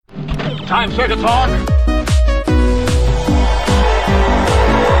time, Sir CLOG.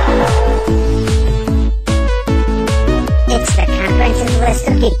 It's the comprehensive list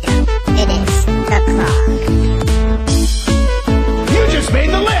of geekdom. It is the CLOG. You just made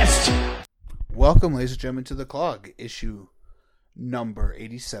the list! Welcome, ladies and gentlemen, to the CLOG, issue number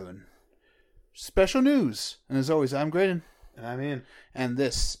 87. Special news. And as always, I'm Graydon. And I'm Ian. And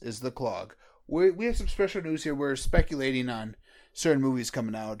this is the CLOG. We have some special news here. We're speculating on certain movies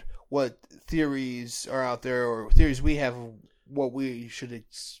coming out, what theories are out there, or theories we have, what we should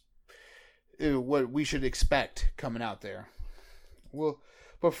expect coming out there. Well,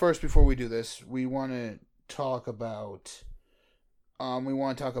 but first, before we do this, we want to talk about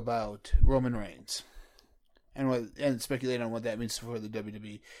Roman Reigns and speculate on what that means for the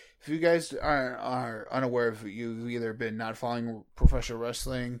WWE. If you guys are unaware, if you've either been not following professional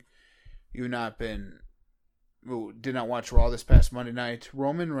wrestling, did not watch Raw this past Monday night,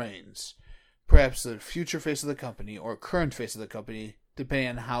 Roman Reigns, perhaps the future face of the company or current face of the company, depending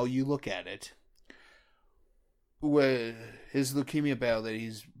on how you look at it, with his leukemia battle that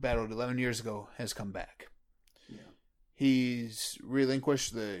he's battled 11 years ago has come back. Yeah. He's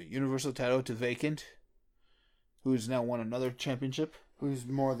relinquished the Universal title to Vacant, who's now won another championship. Who's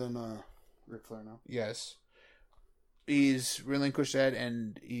more than Ric Flair now. Yes. He's relinquished that,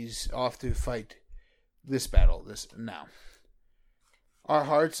 and he's off to fight this battle now. Our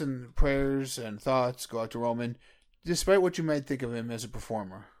hearts and prayers and thoughts go out to Roman, despite what you might think of him as a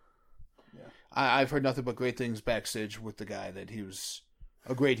performer. Yeah. I've heard nothing but great things backstage with the guy, that he was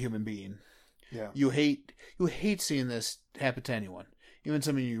a great human being. Yeah. You hate seeing this happen to anyone, even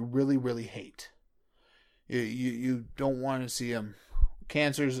someone you really, really hate. You don't want to see him.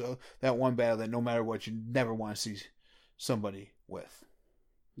 Cancer's that one battle that no matter what, you never want to see somebody with.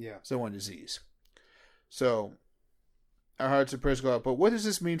 Yeah. So one disease. So, our hearts and prayers go out. But what does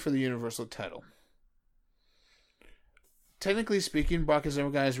this mean for the Universal title? Technically speaking, Brock has never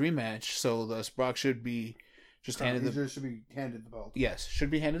got his rematch, so thus Brock should be just handed the belt. Yes, should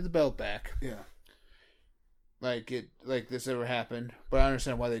be handed the belt back. Yeah. Like this ever happened, but I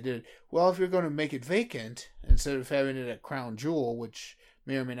understand why they did it. Well, if you're going to make it vacant instead of having it at Crown Jewel, which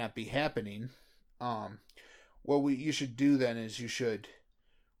may or may not be happening, you should do then is you should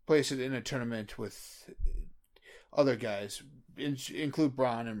place it in a tournament with other guys, include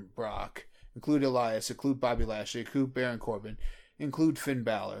Braun and Brock, include Elias, include Bobby Lashley, include Baron Corbin, include Finn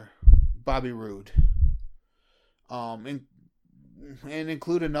Balor, Bobby Roode, and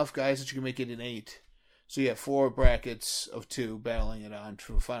include enough guys that you can make it an 8. So you have 4 brackets of 2 battling it on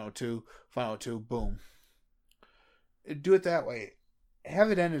to final two, boom. Do it that way.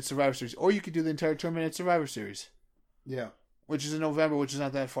 Have it end in Survivor Series. Or you could do the entire tournament at Survivor Series. Yeah. Which is in November, which is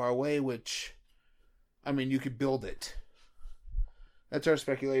not that far away, you could build it. That's our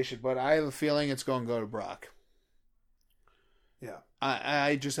speculation, but I have a feeling it's going to go to Brock. Yeah.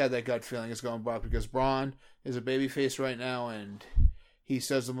 I just had that gut feeling it's going to Brock because Braun is a babyface right now, and he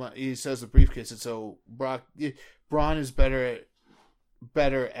says the briefcase, and so Braun is better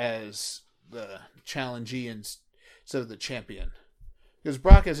as the challengee instead of the champion. Because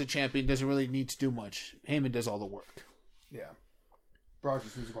Brock as a champion doesn't really need to do much. Heyman does all the work. Yeah. Brock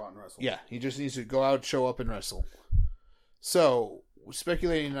just needs to go out and wrestle. Yeah, he just needs to go out, show up, and wrestle. So,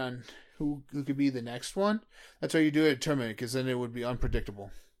 speculating on who could be the next one, that's why you do it at tournament, because then it would be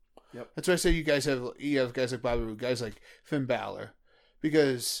unpredictable. Yep. That's why I say you have guys like Bobby Roode, guys like Finn Balor.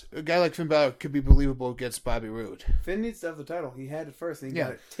 Because a guy like Finn Balor could be believable against Bobby Roode. Finn needs to have the title. He had it first, and he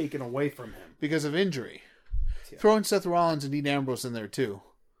got it taken away from him. Because of injury. Yeah. Throw in Seth Rollins and Dean Ambrose in there, too.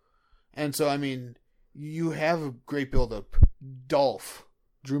 And so, you have a great build-up. Dolph,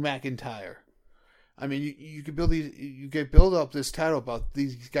 Drew McIntyre. You could build up this title about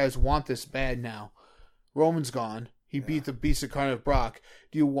these guys want this bad now. Roman's gone. He beat the beast incarnate Brock.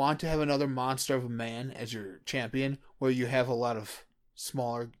 Do you want to have another monster of a man as your champion, where you have a lot of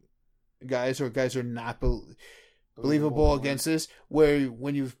smaller guys or guys who are not believable against this, where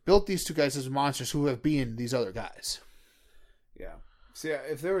when you've built these two guys as monsters who have been these other guys? Yeah. See,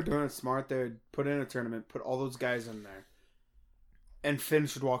 if they were doing it smart, they would put in a tournament, put all those guys in there, and Finn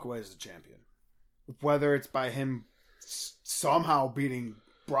should walk away as the champion. Whether it's by him somehow beating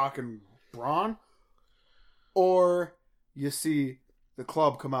Brock and Braun, or you see the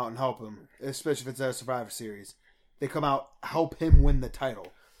club come out and help him, especially if it's a Survivor Series. They come out, help him win the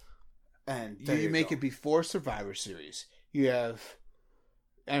title. And you make it before Survivor Series. You have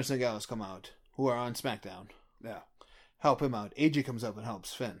Anderson and Gallows come out, who are on SmackDown. Yeah. Help him out. AJ comes up and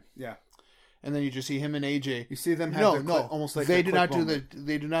helps Finn. Yeah. And then you just see him and AJ. You see them have almost like they do not do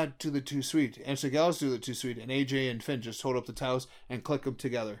the too sweet. Anderson and Gallows do the too sweet, and AJ and Finn just hold up the towels and click them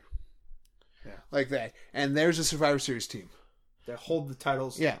together. Yeah. like that. And there's a Survivor Series team. They hold the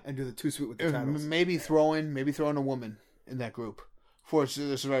titles, Yeah. and do the too sweet with the titles. Maybe throw in a woman in that group for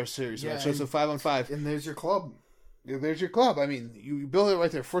the Survivor Series. Yeah, So it's a 5-on-5. And there's your club. There's your club. I mean, you build it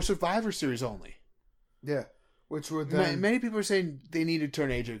right there for Survivor Series only. Yeah, which would then... Many people are saying they need to turn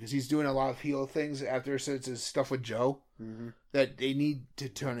AJ because he's doing a lot of heel things after since his stuff with Joe. Mm-hmm. That they need to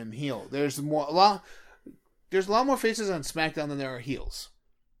turn him heel. There's a lot more faces on SmackDown than there are heels.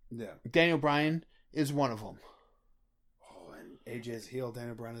 Yeah. Daniel Bryan is one of them. Oh, and AJ's heel,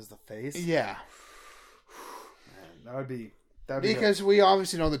 Daniel Bryan is the face. Yeah, Man, that would be because we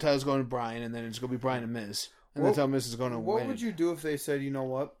obviously know the title's going to Bryan, and then it's going to be Bryan and Miz, and that's how Miz is going to win. What would you do if they said, you know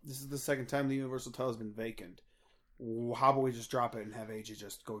what, this is the second time the Universal title has been vacant? How about we just drop it and have AJ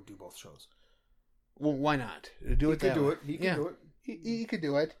just go do both shows? Well, why not? He could do it. He could do it. He could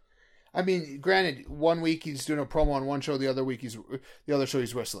do it. I mean, granted, 1 week he's doing a promo on one show, the other show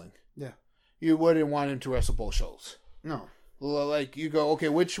he's wrestling. Yeah. You wouldn't want him to wrestle both shows. No. Like you go, okay,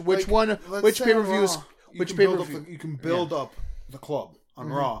 which pay per views? Which pay per view? You can build up the club on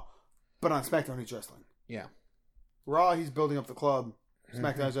Raw, but on SmackDown he's wrestling. Yeah. Raw he's building up the club.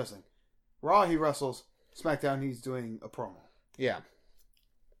 SmackDown he's wrestling. Raw he wrestles. SmackDown he's doing a promo. Yeah.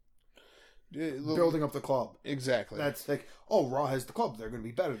 Building up the club. Exactly. That's like, oh, Raw has the club. They're going to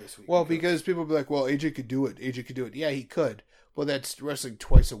be better this week. Well, because people be like, well, AJ could do it. AJ could do it. Yeah, he could. Well, that's wrestling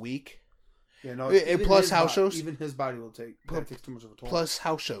twice a week. Yeah, no. Plus house shows. Even his body will take. That takes too much of a toll. Plus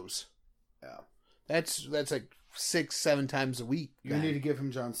house shows. Yeah. That's like 6-7 times a week. You need to give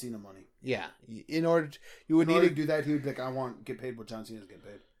him John Cena money. Yeah. In order to do that, he would be like, I want to get paid what John Cena's getting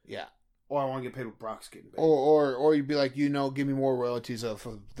paid. Yeah. Or I want to get paid what Brock's getting paid. Or you'd be like, give me more royalties of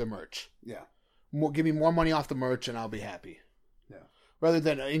the merch. Yeah. Give me more money off the merch and I'll be happy. Yeah. Rather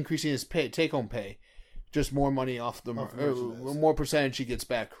than increasing his take home pay, just more money off the merch. More percentage he gets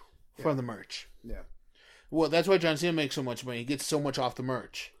back from the merch. Yeah. Well, that's why John Cena makes so much money. He gets so much off the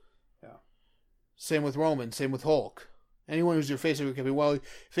merch. Yeah. Same with Roman. Same with Hulk. Anyone who's your face of your company. Well,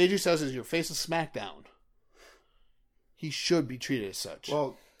 if AJ Styles is your face of SmackDown, he should be treated as such.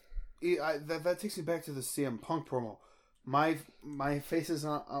 Well, that takes me back to the CM Punk promo. My face is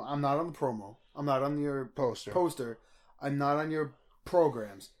not. I'm not on the promo. I'm not on your poster. I'm not on your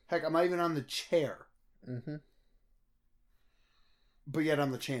programs. Heck, I'm not even on the chair. Mm-hmm. But yet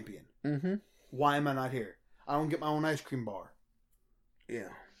I'm the champion. Mm-hmm. Why am I not here? I don't get my own ice cream bar. Yeah.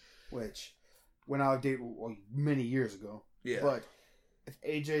 Which went out of date many years ago. Yeah. But if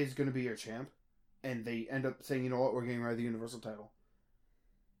AJ is going to be your champ, and they end up saying, you know what, we're getting rid of the Universal title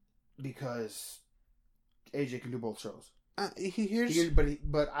because AJ can do both shows.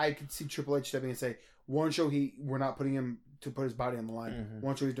 But I could see Triple H stepping and say, one show we're not putting him to put his body on the line. Mm-hmm.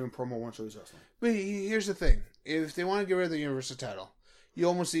 One show he's doing promo, one show he's wrestling. But here's the thing: if they want to get rid of the Universal title, you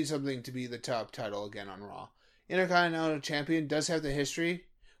almost need something to be the top title again on Raw. Intercontinental Champion does have the history,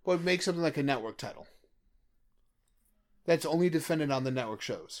 but make something like a network title that's only defended on the network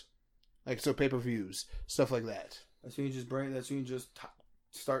shows, like so pay-per-views, stuff like that. That's when you just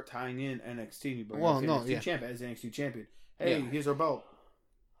start tying in NXT. You bring NXT champion as NXT champion. Hey, here's our belt.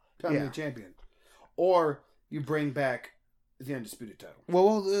 Become the champion. Or you bring back the Undisputed title.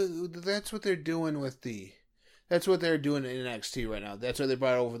 Well, that's what they're doing That's what they're doing in NXT right now. That's why they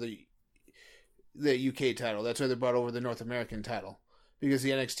brought over the UK title. That's why they brought over the North American title. Because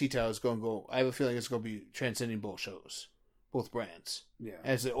the NXT title is going to go... I have a feeling it's going to be transcending both shows. Both brands. Yeah.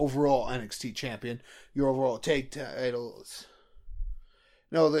 As the overall NXT champion. Your overall tag titles...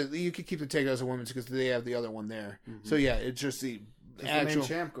 No, you could keep the tag as a women's because they have the other one there. Mm-hmm. So yeah, it's just the main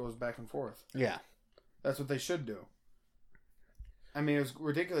champ goes back and forth. Yeah, that's what they should do. I mean, it was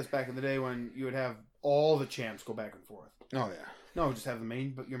ridiculous back in the day when you would have all the champs go back and forth. Oh yeah, no, just have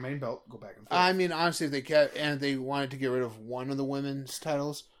your main belt go back and forth. I mean, honestly, if they wanted to get rid of one of the women's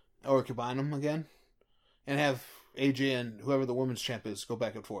titles or combine them again, and have AJ and whoever the women's champ is go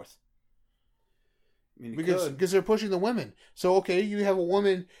back and forth. I mean, because they're pushing the women. So okay, you have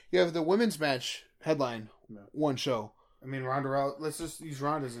the women's match headline one show. I mean, Ronda Rousey. Let's just use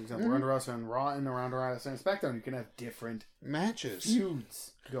Ronda as an example. Mm-hmm. Ronda Rousey on Raw and Ronda Rousey on SmackDown. You can have different matches,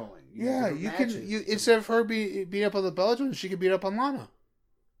 feuds going. You can instead of her beat up on the Belgian, she could beat up on Lana.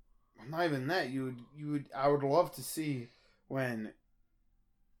 Not even that. You would. I would love to see when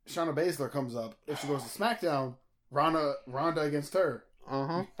Shayna Baszler comes up. If she goes to SmackDown, Ronda against her.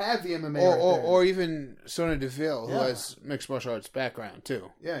 Uh-huh. Have the MMA or even Sonya Deville, who has mixed martial arts background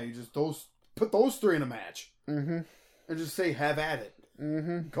too. Yeah, you just put those three in a match, mm-hmm. and just say have at it.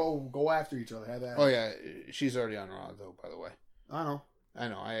 Mm-hmm. Go after each other. Have at it. Oh yeah, she's already on Raw though. By the way, I know.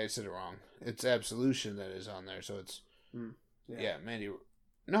 I said it wrong. It's Absolution that is on there, so it's Mandy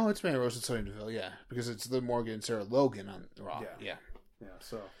No, it's Mandy Rose and Sonya Deville, yeah. Because it's Liv Morgan and Sarah Logan on Raw. Yeah.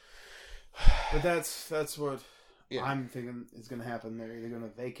 So, but that's what Yeah. I'm thinking is going to happen. They're either going to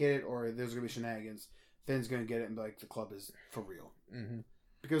vacate it or there's going to be shenanigans. Finn's going to get it and be like, the club is for real. Mm-hmm.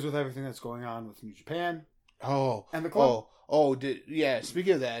 Because with everything that's going on with New Japan and the club.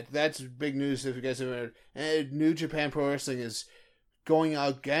 Speaking of that, that's big news if you guys have heard. And New Japan Pro Wrestling is going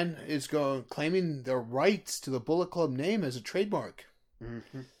out again. It's claiming their rights to the Bullet Club name as a trademark.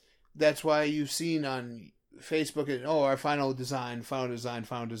 Mm-hmm. That's why you've seen on Facebook, our final design.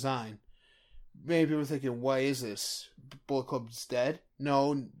 Maybe people are thinking, why is this? Bullet Club's dead?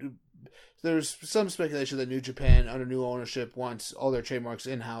 No. There's some speculation that New Japan, under new ownership, wants all their trademarks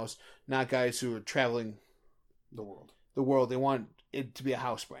in-house, not guys who are traveling The world. They want it to be a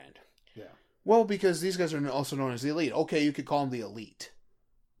house brand. Yeah. Well, because these guys are also known as the Elite. Okay, you could call them the Elite.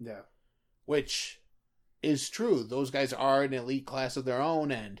 Yeah. Which is true. Those guys are an elite class of their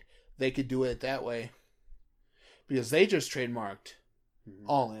own, and they could do it that way. Because they just trademarked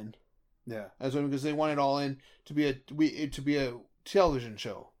All In. Yeah. Because they wanted All In to be a television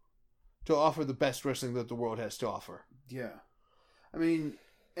show. To offer the best wrestling that the world has to offer. Yeah. I mean,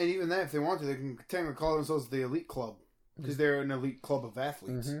 and even that, if they want to, they can technically call themselves the Elite Club. Because they're an elite club of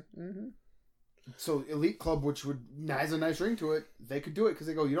athletes. Mm-hmm. Mm-hmm. So, Elite Club, which has a nice ring to it, they could do it because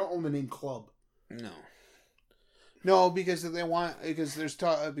they go, you don't own the name club. No, because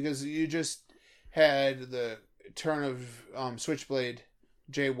because you just had the turn of Switchblade,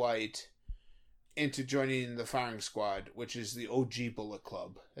 Jay White, into joining the Firing Squad, which is the OG Bullet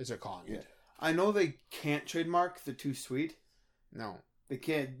Club, as they're calling it. I know they can't trademark the Too Sweet. No. They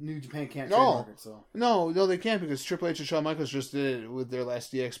can't. New Japan can't trademark it, so. No, they can't, because Triple H and Shawn Michaels just did it with their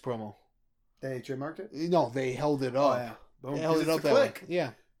last DX promo. They trademarked it? No, they held it up. Oh, yeah. Boom. They held it up that Click. way.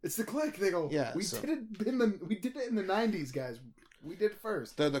 Yeah. It's the Click. They go, Yeah, we did it in the 90s, guys. We did it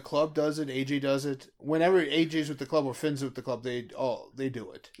first. The club does it. AJ does it. Whenever AJ's with the club or Finn's with the club, they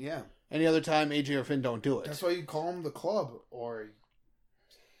do it. Yeah. Any other time, AJ or Finn don't do it. That's why you call them the club, or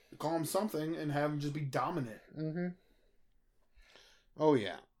you call them something and have them just be dominant. Mm-hmm. Oh,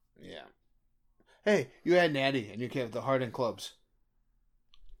 yeah. Yeah. Hey, you had Natty, and you can't have the Hardin clubs.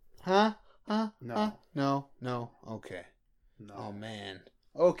 Huh? No. Huh? No. Okay. No. Oh, man.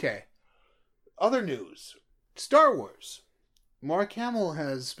 Okay. Other news. Star Wars. Mark Hamill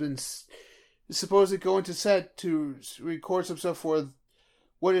has been supposedly going to set to record some stuff for,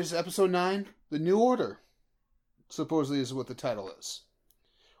 what is Episode 9? The New Order. Supposedly is what the title is.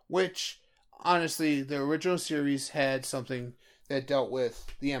 Which, honestly, the original series had something that dealt with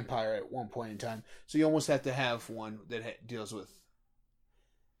the Empire at one point in time. So you almost have to have one that deals with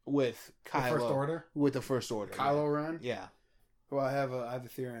Kylo. The First Order? With the First Order. Kylo Ren? Yeah. Well, I have a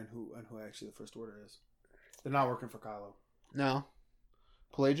theory on who actually the First Order is. They're not working for Kylo. No.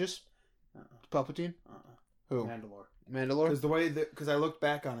 Pelagius? Palpatine? Who? Mandalore? Because I looked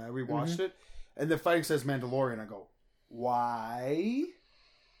back on it, I rewatched it, and the fighting says Mandalorian. I go, why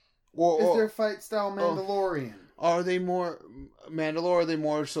is their fight style Mandalorian? Are they more Mandalore, or are they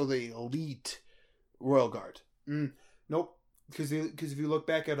more so the elite Royal Guard? Nope. Because if you look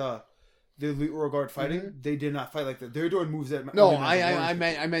back at the elite Royal Guard fighting, they did not fight like that. They're doing moves that. No, I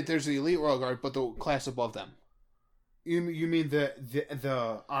meant there's the elite Royal Guard, but the class above them. You mean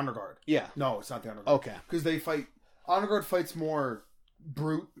the Honor Guard? Yeah. No, it's not the Honor Guard. Okay. Because they fight. Honor Guard fights more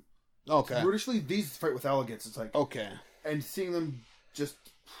brute. Okay. Brutishly, these fight with elegance. It's like okay. And seeing them just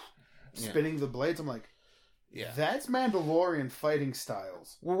spinning the blades, I'm like, yeah, that's Mandalorian fighting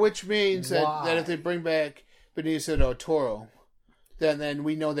styles. Well, which means that if they bring back Benicio del Toro, then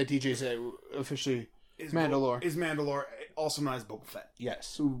we know that DJ's officially Mandalore. Is Mandalore also known as Boba Fett?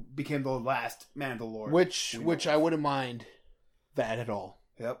 Yes. Who became the last Mandalore. Which I wouldn't mind that at all.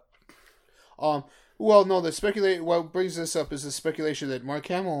 Yep. Well, no, what brings this up is the speculation that Mark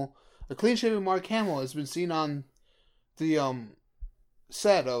Hamill, a clean-shaven Mark Hamill, has been seen on the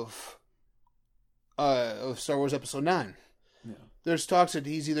set of Star Wars Episode 9. Yeah. There's talks that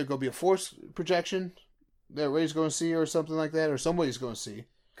he's either going to be a Force projection that Rey's going to see or something like that, or somebody's going to see.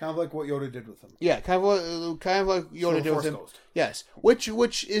 Kind of like what Yoda did with him. Yeah, kind of like Yoda did with him. Ghost. Yes, which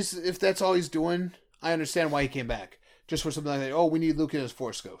is, if that's all he's doing, I understand why he came back. Just for something like that. Oh, we need Luke in his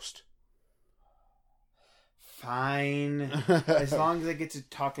Force Ghost. Fine. As long as I get to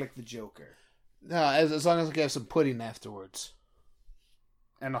talk like the Joker. No, as long as I can have some pudding afterwards.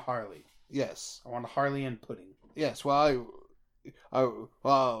 And a Harley. Yes. I want a Harley and pudding. Yes, Harley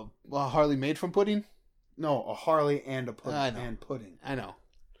made from pudding? No, a Harley and a pudding. And pudding. I know.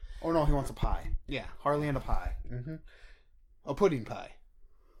 Oh no, he wants a pie. Yeah. Harley and a pie. Mm-hmm. A pudding pie.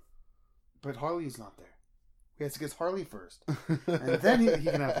 But Harley's not there. He has to kiss Harley first, and then he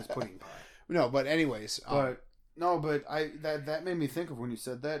can have his pudding pie. No, but anyways, But that made me think of when you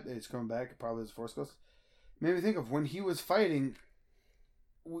said that. It's coming back, probably as Force Ghost. Made me think of when he was fighting.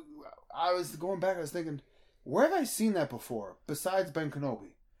 I was going back. I was thinking, where have I seen that before? Besides Ben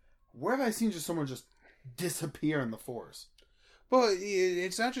Kenobi, where have I seen just someone just disappear in the Force? well,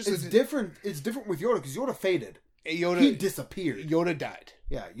 it's not just It's different. It's different with Yoda because Yoda faded. Yoda. He disappeared. Yoda died.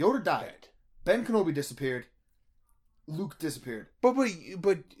 Yeah, Yoda died. Ben Kenobi disappeared. Luke disappeared. But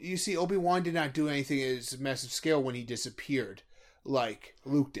you see, Obi-Wan did not do anything at a massive scale when he disappeared, like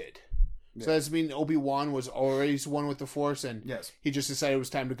Luke did. Yeah. So does that mean Obi-Wan was already one with the Force, and Yes. he just decided it was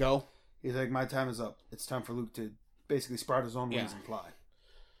time to go? He's like, my time is up. It's time for Luke to basically sprout his own wings Yeah. and fly.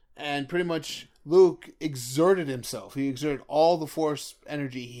 And pretty much Luke exerted himself. He exerted all the Force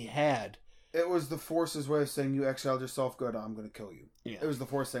energy he had. It was the Force's way of saying, you exiled yourself, good, I'm going to kill you. Yeah. It was the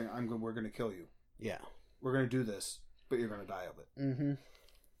Force saying, we're going to kill you. Yeah. We're going to do this, but you're going to die of it. Mm-hmm.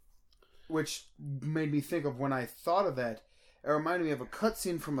 Which made me think of when I thought of that, it reminded me of a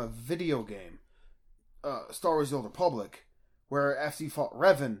cutscene from a video game, Star Wars The Old Republic, where after he fought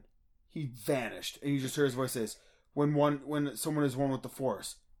Revan, he vanished. And you just hear his voice says, when someone is one with the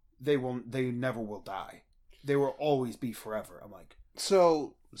Force, they never will die. They will always be forever. I'm like,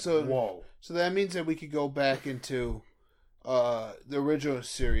 So whoa. So that means that we could go back into the original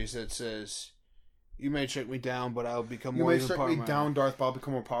series that says, "You may strike me down, but I'll become You more may even strike me power- down, Darth, but I'll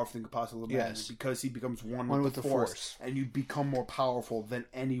become more powerful than you could possibly imagine. Yes. Because he becomes one One with the Force. And you become more powerful than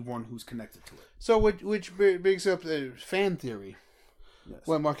anyone who's connected to it. So which brings up the fan theory. Yes.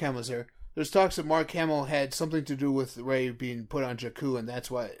 When Mark Hamill's there, there's talks that Mark Hamill had something to do with Rey being put on Jakku, and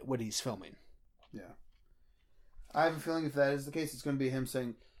that's what he's filming. Yeah. I have a feeling if that is the case, it's going to be him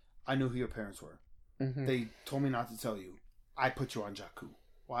saying, I knew who your parents were. Mm-hmm. They told me not to tell you. I put you on Jakku.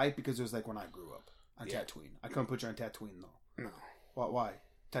 Why? Because it was like when I grew up on Tatooine. I couldn't put you on Tatooine, though. No. Why?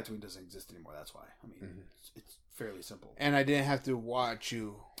 Tatooine doesn't exist anymore. That's why. I mean, it's fairly simple. And I didn't have to watch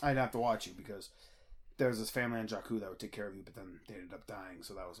you. I didn't have to watch you because there was this family on Jakku that would take care of you, but then they ended up dying,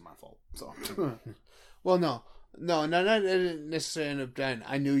 so that wasn't my fault. So Well, no, not necessarily end up dying.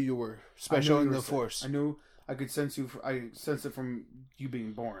 I knew you were special in the Force. I knew I could sense you. I sensed it from you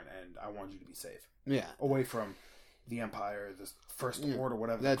being born, and I wanted you to be safe, Yeah. away from the Empire, the First Order,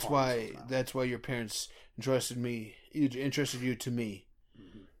 whatever. That's why your parents entrusted you to me,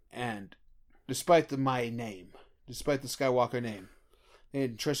 and despite my name, despite the Skywalker name, they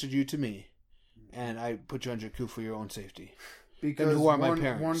entrusted you to me, and I put you on Jakku for your own safety. Because and who are my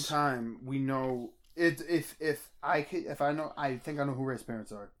parents? One time we know it. If I know, I think I know who Rey's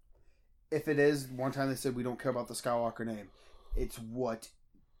parents are. If it is one time they said we don't care about the Skywalker name, it's what's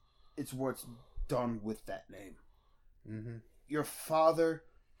done with that name. Mm-hmm. Your father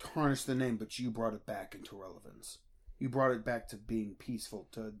tarnished the name, but you brought it back into relevance. You brought it back to being peaceful,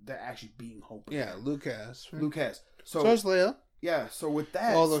 to there actually being hope. Yeah, Luke has. Luke has. So is Leia. Yeah, so with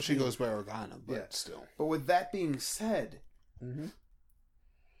that... Although she goes by Organa, but yeah. still. But with that being said, Mm-hmm.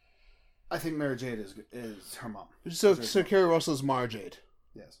 I think Mara Jade is her mom. So Kerry Russell's Mara Jade.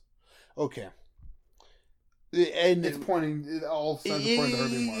 Yes. Okay. And It's pointing... All signs are pointing to her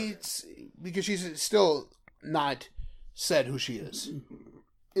being Mara Jade. It's because she's still not said who she is.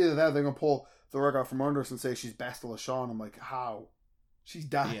 Either that or they're going to pull the rug out from under us and say she's Bastila Shaw, and I'm like, how? She's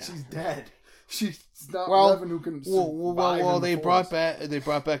died. Yeah. She's dead. She's not Well, Revan who can well, survive they in the brought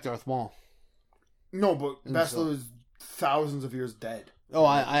Force. back Darth Maul. No, but And Bastila is thousands of years dead. Oh,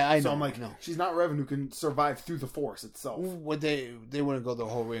 I know. So I'm like, no. she's not Revan who can survive through the Force itself. Would they wouldn't go the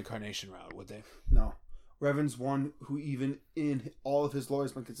whole reincarnation route, would they? No. Revan's one who even in all of his lore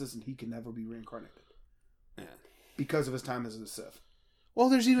has been consistent. He can never be reincarnated. Yeah. Because of his time as a Sith. Well,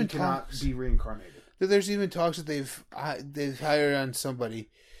 there's even He cannot talks. be reincarnated. There's even talks that they've hired on somebody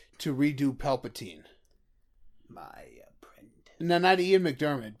to redo Palpatine. My apprentice. No, not Ian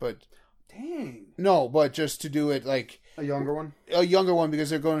McDermott, but Dang. no, but just to do it like A younger one? a younger one because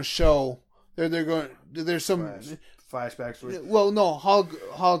they're going to show there's some Flashbacks. With, well no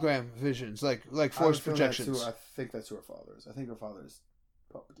hologram visions like I force was feeling projections. I think that's who her father is. I think her father is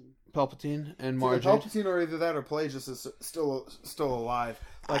Palpatine. Palpatine and It's either Mara Jade. Palpatine or either that or Pelagius is still alive.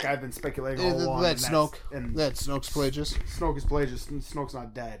 Like I've been speculating all along. That's Snoke. And That's Snoke's Pelagius. Snoke is Pelagius. And Snoke's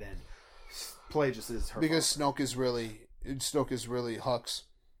not dead, and Pelagius is her. Because father. Snoke is really Hux.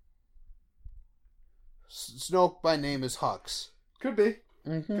 Snoke by name is Hux. Could be,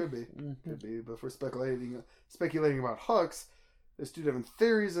 Mm-hmm. could be. But if we're speculating about Hux, there's two different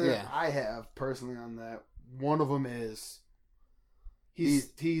theories that I have personally on that. One of them is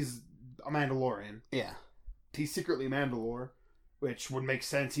he's a Mandalorian. Yeah. He's secretly Mandalore, which would make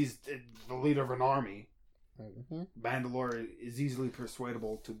sense. He's the leader of an army. Mandalore is easily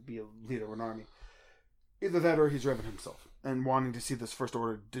persuadable to be a leader of an army. Either that or he's Revan himself and wanting to see this First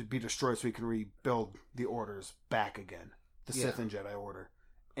Order be destroyed so he can rebuild the Orders back again. The Sith and Jedi Order.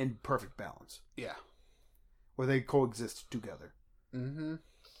 In perfect balance. Yeah. Where they coexist together. Mm-hmm.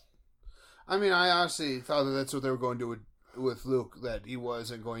 I mean, I honestly thought that that's what they were going to do with Luke, that he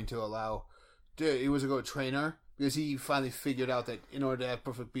wasn't going to allow... He was going to train her, because he finally figured out that in order to have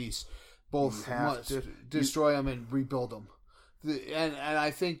perfect beasts, both must destroy them and rebuild them. And I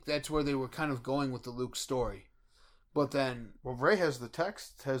think that's where they were kind of going with the Luke story. But then... Well, Rey has the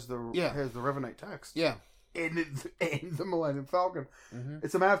text, has the Revanite text. Yeah. In the Millennium Falcon. Mm-hmm.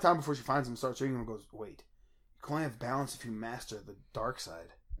 It's a matter of time before she finds him, starts reading him, and goes, wait, you can only have balance if you master the dark side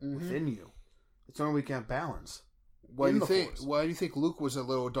within you. It's the only way you can have balance. Why do you think Luke was a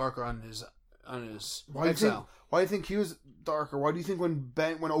little darker on his exile? Why do you think he was darker? Why do you think when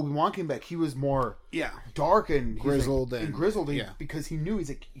Obi-Wan came back, he was more dark and grizzled because he knew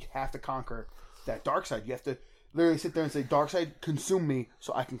you have to conquer that dark side. You have to literally sit there and say, dark side, consume me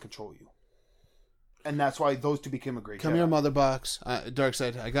so I can control you. And that's why those two became a great Come Jedi. here, mother box. Dark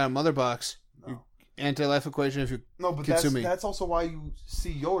side, I got a mother box. No. Anti-life equation if you but consume me. That's also why you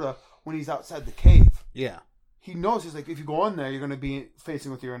see Yoda when he's outside the cave. Yeah. He knows, he's like, if you go in there, you're going to be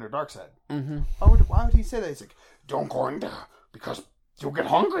facing with your inner dark side. Mm-hmm. Why would he say that? He's like, don't go in there because you'll get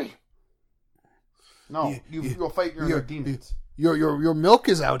hungry. No, you'll fight your inner demons. Your milk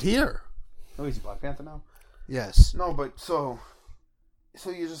is out here. Oh, he's a Black Panther now? Yes. No, but so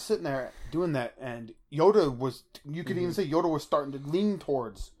you're just sitting there doing that, and Yoda was, you could even say Yoda was starting to lean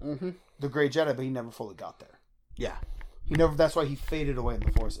towards the Grey Jedi, but he never fully got there. Yeah. That's why he faded away in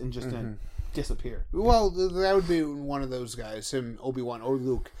the Force and just didn't disappear. Well, that would be one of those guys, him, Obi-Wan, or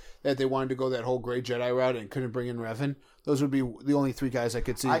Luke, that they wanted to go that whole Grey Jedi route and couldn't bring in Revan. Those would be the only three guys I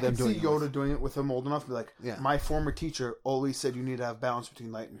could see them doing it. I could see Yoda doing it with him old enough to be like, my former teacher always said you need to have balance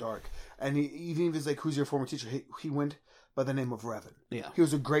between light and dark. And even if he's like, who's your former teacher? He went by the name of Revan. Yeah. He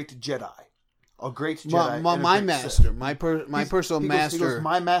was a great Jedi. A great Jedi. My master. My personal master. He goes,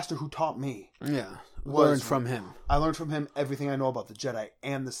 my master who taught me. Yeah. Learned from him. I learned from him everything I know about the Jedi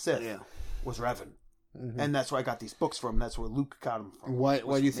and the Sith was Revan. Mm-hmm. And that's where I got these books from. That's where Luke got them from. Why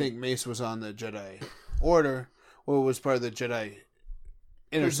do you think Mace was on the Jedi Order, or was part of the Jedi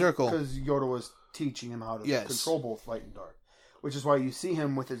Inner Circle? Because Yoda was teaching him how to control both light and dark. Which is why you see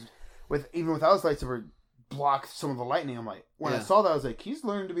him even without his lightsaber, block some of the lightning. I'm like, when I saw that, I was like, he's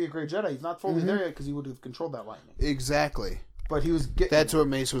learning to be a great Jedi. He's not fully there yet because he would have controlled that lightning. Exactly. But he was getting... That's what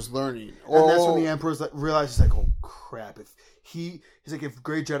Mace was learning. And that's when the Emperor's realized, he's like, oh, crap. He's like, if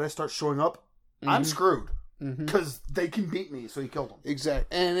Grey Jedi starts showing up, I'm screwed. Because they can beat me, so he killed him.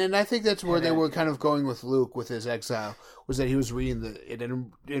 Exactly. And I think that's where they were kind of going with Luke with his exile, was that he was reading it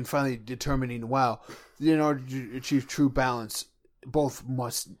and finally determining, wow, in order to achieve true balance, both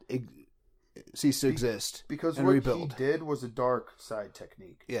must cease to exist because and what rebuild. He did was a dark side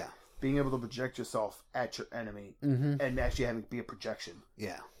technique. Yeah. Being able to project yourself at your enemy and actually having it be a projection.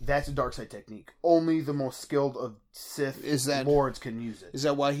 Yeah. That's a dark side technique. Only the most skilled of Sith lords can use it. Is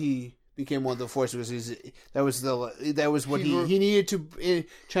that why he became one of the Force? That was what he needed to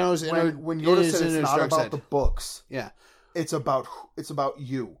channel his inner. When Yoda said it's not about the books. Yeah. It's about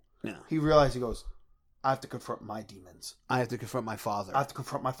you. Yeah. He realized, he goes, I have to confront my demons. I have to confront my father. I have to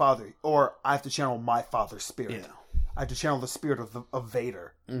confront my father. Or I have to channel my father's spirit. Yeah. I had to channel the spirit of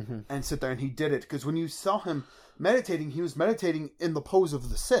Vader and sit there, and he did it because when you saw him meditating, he was meditating in the pose of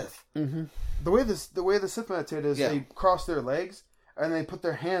the Sith. Mm-hmm. The way the Sith meditate is they cross their legs and they put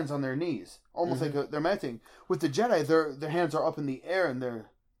their hands on their knees, almost like they're meditating. With the Jedi, their hands are up in the air and they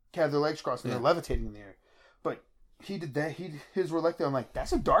have their legs crossed and they're levitating in the air. But he did that. His were like that. I'm like,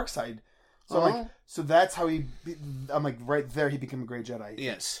 that's a dark side. So I'm like, so that's how I'm like, right there, he became a great Jedi.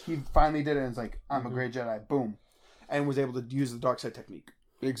 Yes, he finally did it, and it's like, I'm a great Jedi. Boom. And was able to use the dark side technique.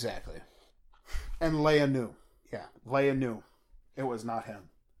 Exactly. And Leia knew. Yeah. Leia knew. It was not him.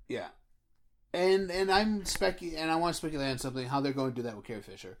 Yeah. And I want to speculate on something, how they're going to do that with Carrie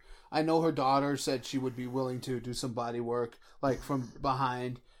Fisher. I know her daughter said she would be willing to do some body work, like from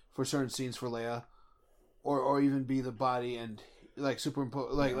behind, for certain scenes for Leia. Or even be the body and like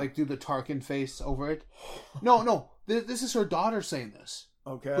superimpose, like do the Tarkin face over it. No. This is her daughter saying this.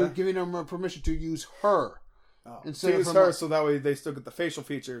 Okay. But giving her permission to use her. Instead of her, so that way they still get the facial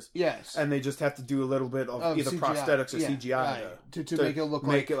features. Yes, and they just have to do a little bit of either CGI. Prosthetics or CGI right. to make it look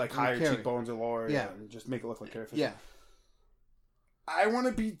like higher Carrie. cheekbones or lower. Yeah, and just make it look like Carrie Fisher. Yeah, I want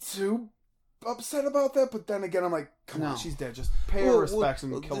to be too upset about that, but then again, I'm like, come on, she's dead. Just pay her Well, respects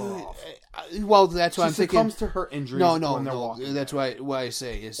and kill her off. Well, that's why I'm thinking. She succumbs to her injuries when they're walking. That's there. why I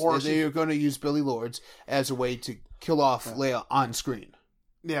say is Or they're going to use Billy Lords as a way to kill off Leia on screen.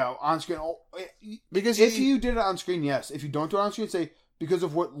 Yeah, on screen. Because if you did it on screen, yes. If you don't do it on screen, say because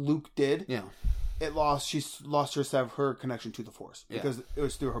of what Luke did, she lost her connection to the Force because it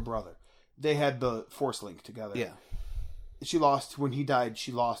was through her brother. They had the Force link together. Yeah. She lost when he died.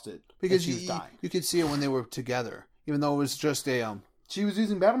 She lost it because she was dying. You could see it when they were together, even though it was just a. She was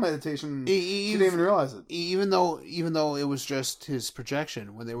using battle meditation. She didn't even realize it. Even though it was just his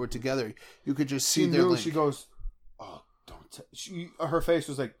projection, when they were together, you could just see their link. She goes, "Oh, don't." Her face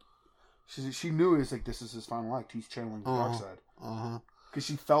was like, she knew it was like this is his final act. He's channeling the dark side. Because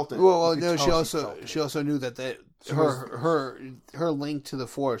she felt it. Well, no, she also knew that her link to the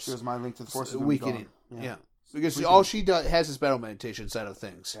Force. It was my link to the Force weakening. Yeah. Because all she has is battle meditation side of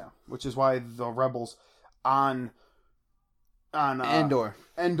things. Yeah, which is why the rebels on Endor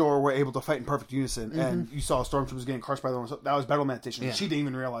were able to fight in perfect unison, and you saw stormtroopers getting crushed by them. That was battle meditation. Yeah. She didn't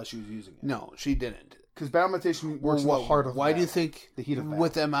even realize she was using it. No, she didn't. Because battle meditation works in the heart of. Why do you think the heat of battle.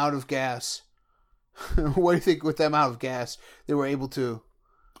 With them out of gas? Why do you think with them out of gas they were able to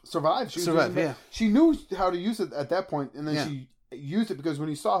survive? She knew how to use it at that point, and then she used it because when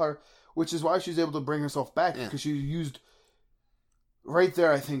you saw her. Which is why she's able to bring herself back because she used right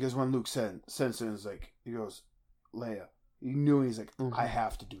there. I think is when Luke said is like he goes, Leia. He knew he's like I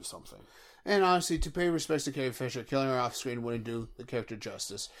have to do something. And honestly, to pay respects to Carrie Fisher, killing her off screen wouldn't do the character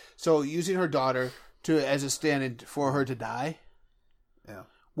justice. So using her daughter as a stand-in for her to die,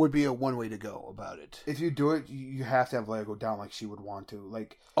 would be a one way to go about it. If you do it, you have to have Leia go down like she would want to.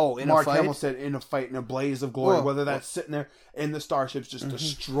 Like in Mark a fight? Hamill said, in a fight, in a blaze of glory, whether that's sitting there in the starships just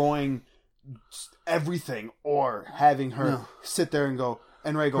destroying everything, or having her sit there and go,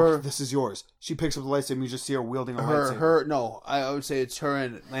 and Rey go, this is yours. She picks up the lightsaber and you just see her wielding a lightsaber. I would say it's her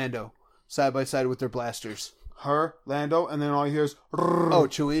and Lando, side by side with their blasters. Her, Lando, and then all you hear is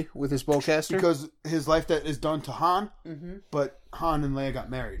Chewie with his bowcaster. Because his life debt is done to Han, but Han and Leia got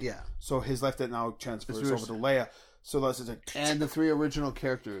married. Yeah. So his life debt now transfers over to Leia. So that's like, and the three original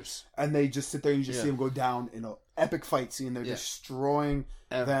characters. And they just sit there and you just see them go down in an epic fight scene. They're destroying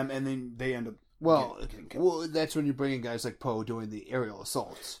them, and then they end up getting killed. Well, that's when you bring in guys like Poe doing the aerial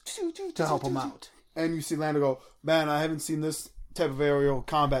assaults to help them out. And you see Lando go, man, I haven't seen this type of aerial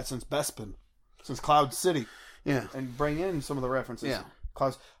combat since Bespin, since Cloud City. Yeah, and bring in some of the references. Yeah,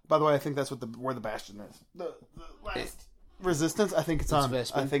 Clouds. By the way, I think that's where the Bastion is. The last Resistance. I think it's on.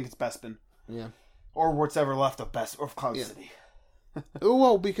 Bespin. I think it's Bespin. Yeah, or whatever left of Cloud City.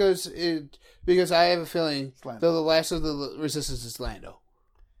 Well, because I have a feeling that the last of the Resistance is Lando.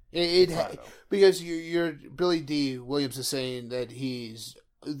 Because you're Billy D. Williams is saying that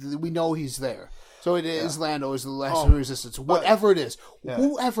we know he's there. So it is Lando is the last of the Resistance. Whatever it is.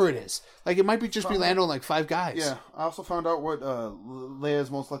 Whoever it is. Like, it might be just be Lando and like 5 guys. Yeah. I also found out what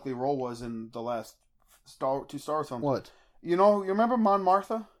Leia's most likely role was in the last two Star Wars films. What? You remember Mon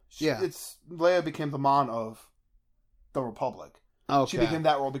Martha? Yeah. Leia became the Mon of the Republic. Okay. She became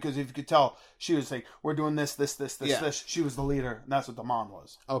that role because if you could tell, she was like, we're doing this. She was the leader, and that's what the Mon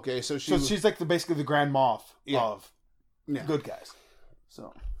was. Okay, so she's like basically the Grand Moff of good guys.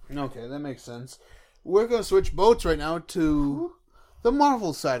 So... Okay, that makes sense. We're going to switch boats right now to the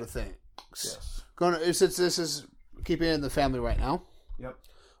Marvel side of things. Yes. Since this is keeping it in the family right now. Yep.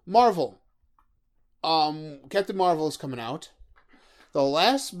 Marvel. Captain Marvel is coming out. The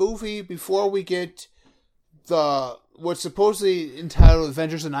last movie before we get what's supposedly entitled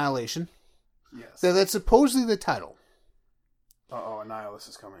Avengers Annihilation. Yes. That's supposedly the title. Annihilus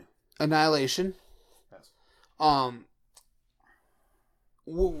is coming. Annihilation. Yes.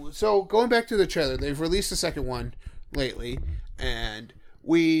 So going back to the trailer, they've released the second one lately, and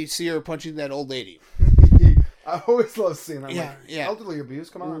we see her punching that old lady. I always love seeing that. Yeah. Elderly abuse.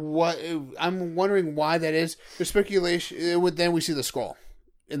 Come on. What I'm wondering why that is. There's speculation. Then we see the Skrull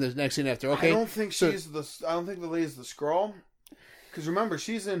in the next scene after. Okay, I don't think I don't think the lady's the Skrull, because remember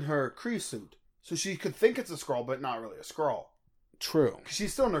she's in her Kree suit, so she could think it's a Skrull, but not really a Skrull. True. Because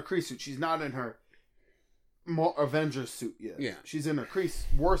she's still in her Kree suit. She's not in her Avengers suit yet. Yeah. She's in her Kree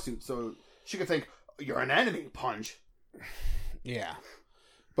war suit, so she could think, you're an enemy, punch. Yeah.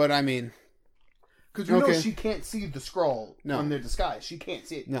 But I mean... Because you know she can't see the Skrull when they're disguised. She can't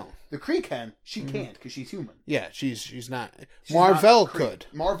see it. No. The Kree can. She can't, because she's human. Yeah, she's not... Marvel could.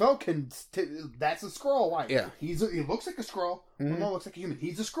 Marvel can... That's a Skrull, right? Yeah. He looks like a Skrull. Marvel looks like a human.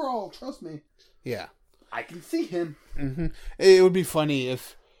 He's a Skrull, trust me. Yeah. I can see him. Mm-hmm. It would be funny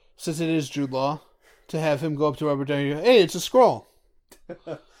if, since it is Jude Law, to have him go up to Robert Downey, hey, it's a Skrull.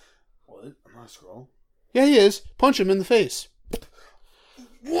 What? I'm not a scroll. Yeah, he is. Punch him in the face.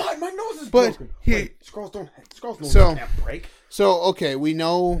 What? My nose is But broken. he- Wait, scrolls can't break. So okay, we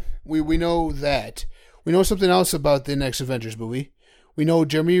know that. We know something else about the next Avengers movie. We know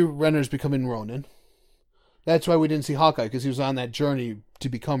Jeremy Renner's becoming Ronin. That's why we didn't see Hawkeye, because he was on that journey to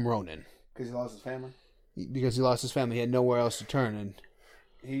become Ronin. Because he lost his family. Because he lost his family, he had nowhere else to turn, and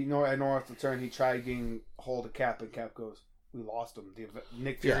He had nowhere else to turn. He tried getting hold of Cap, and Cap goes, "We lost him.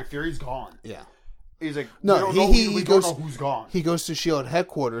 Nick Fury, Yeah. Fury's gone." yeah. He's like, No, we he don't goes. know who's gone. He goes to Shield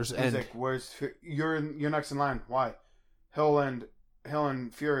headquarters, He's and like, "Where's you're next in line? Why? Hill and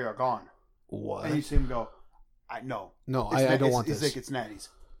Fury are gone." what? And you see him go, No, I don't want He's this. like, "It's Natty's.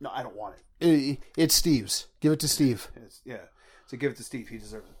 No, I don't want it." It's Steve's. Give it to Steve. So give it to Steve. He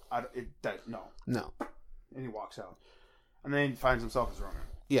deserves it. No. No. And he walks out, and then he finds himself as Ronin.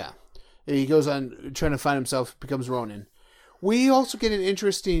 Yeah. He goes on trying to find himself, becomes Ronin. We also get an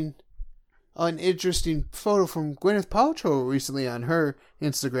interesting photo from Gwyneth Paltrow recently on her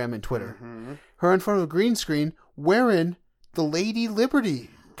Instagram and Twitter. Mm-hmm. Her in front of a green screen wearing the Lady Liberty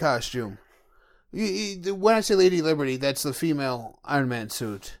costume. When I say Lady Liberty, that's the female Iron Man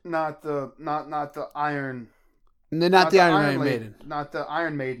suit. Not the Iron. Not the Iron Maiden. Not the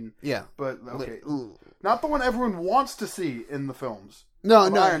Iron Maiden. Yeah. But okay. Not the one everyone wants to see in the films. No,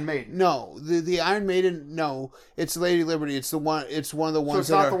 Iron Maiden. No, the Iron Maiden. No, it's Lady Liberty. It's the one. It's one of the ones.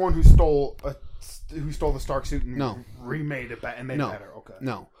 So it's not the one who stole the Stark suit and remade it and made it better. Okay.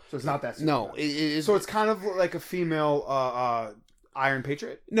 No. So it's not that suit. No. So it's kind of like a female Iron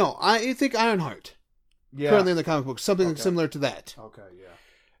Patriot. No, I think Ironheart. Yeah. Currently in the comic book, something similar to that. Okay. Yeah.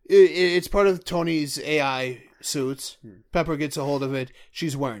 It's part of Tony's AI suits. Pepper gets a hold of it.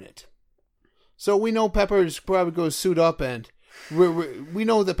 She's wearing it. So we know Pepper's probably goes suit up, and we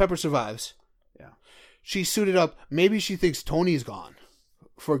know that Pepper survives. Yeah. She's suited up. Maybe she thinks Tony's gone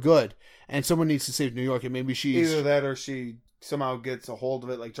for good, and someone needs to save New York, and maybe she's... Either that or she somehow gets a hold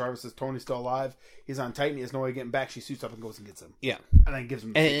of it. Like Jarvis says, Tony's still alive. He's on Titan. He has no way of getting back. She suits up and goes and gets him. Yeah. And then gives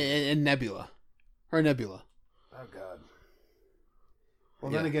him... And Nebula. Her Nebula. Oh, God.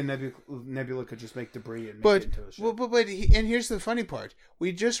 Well, then again, Nebula could just make debris and make But, it into a ship. and here's the funny part.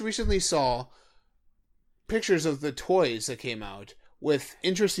 We just recently saw pictures of the toys that came out with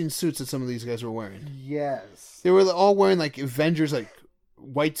interesting suits that some of these guys were wearing. Yes. They were all wearing like Avengers, like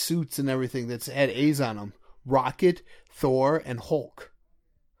white suits and everything that had A's on them. Rocket, Thor, and Hulk.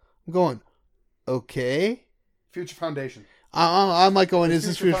 I'm going, okay. Future Foundation. I'm like going, It's is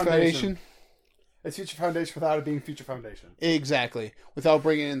this Future Future Foundation? It's Future Foundation without it being Future Foundation. Exactly. Without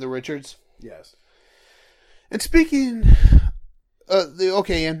bringing in the Richards. Yes. And speaking,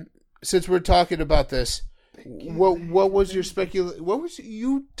 and since we're talking about this, what was your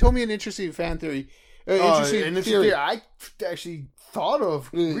you told me an interesting fan theory. Interesting theory. I actually thought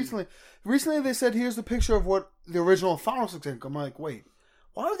of recently. Recently, they said, here's the picture of what the original Thanos looks like. I'm like, wait,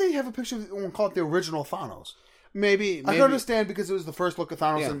 why would they have a picture and call it the original Thanos? Maybe. I can understand because it was the first look of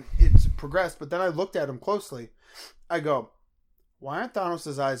Thanos and it's progressed, but then I looked at him closely. I go, why aren't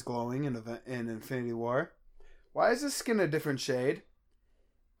Thanos' eyes glowing in Infinity War? Why is his skin a different shade?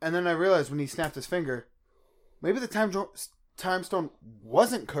 And then I realized when he snapped his finger, maybe the time stone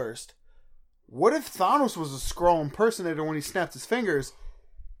wasn't cursed. What if Thanos was a Skrull impersonator when he snapped his fingers?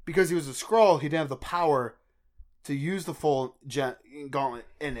 Because he was a Skrull, he didn't have the power to use the full gauntlet,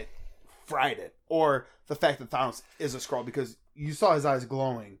 and it fried it. Or the fact that Thanos is a Skrull, because you saw his eyes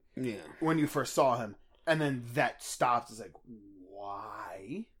glowing when you first saw him, and then that stopped. It's like,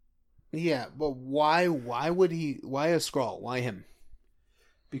 why? Yeah, but why would he? Why a Skrull? Why him?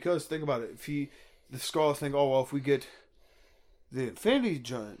 Because think about it. The Skrulls think, oh well, if we get the Infinity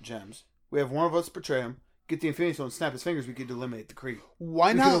Gems, we have one of us betray him, get the Infinity Stone, snap his fingers, we could eliminate the Kree.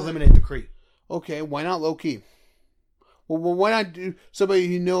 Why not We could eliminate the Kree. Okay, why not Loki? Well, why not do somebody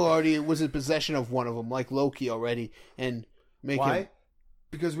who knew already was in possession of one of them, like Loki already, and make him...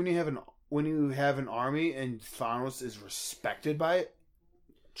 Because when you have an army and Thanos is respected by it,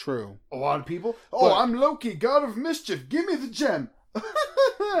 true. A lot of people. Oh, I'm Loki, god of mischief. Give me the gem.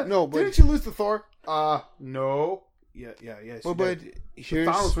 No, but didn't you lose to Thor? No. Yeah. But here's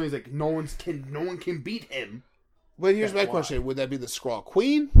Thanos when he's like, no one can beat him. But here's my question: would that be the Skrull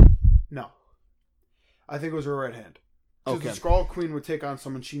Queen? No, I think it was her right hand. So Okay. the Skrull Queen would take on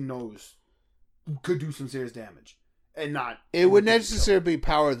someone she knows could do some serious damage, and not. It would necessarily be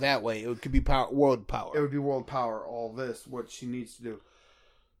power that way. It could be world power. It would be world power. All this, what she needs to do.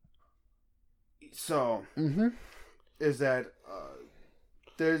 So, is that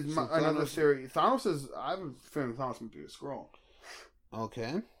there's another theory? Thanos is. I have a feeling Thanos might be a Skrull.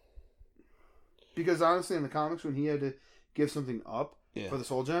 Okay. Because honestly, in the comics, when he had to give something up for the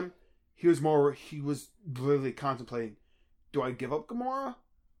Soul Gem, he was literally contemplating, do I give up Gamora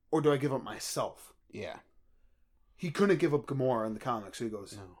or do I give up myself? Yeah. He couldn't give up Gamora in the comics, so he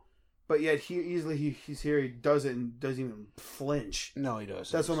goes, No. but yet he's here, he does it and doesn't even flinch. No, he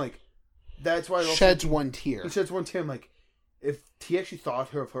doesn't. That's what I'm like, that's why sheds one tear. He sheds one tear. I'm like, if he actually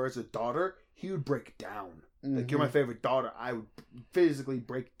thought of her as a daughter, he would break down. Like, you're my favorite daughter, I would physically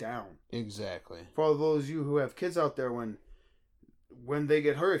break down. Exactly. For all those of you who have kids out there, when they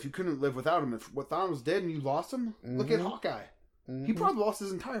get hurt, if you couldn't live without him, if what Thanos did and you lost him, look at Hawkeye. He probably lost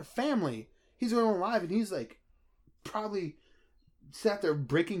his entire family. He's the only one alive, and he's like, probably sat there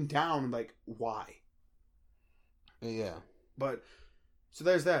breaking down, and like, why? Yeah. But, so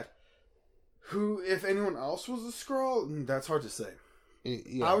there's that. Who, if anyone else was a Skrull, that's hard to say.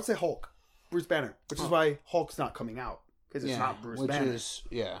 Yeah. I would say Hulk. Bruce Banner. Which is why Hulk's not coming out. Because it's not Bruce Banner.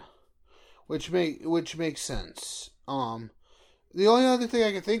 Which makes sense. The only other thing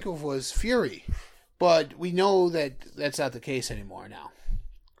I could think of was Fury. But we know that that's not the case anymore now.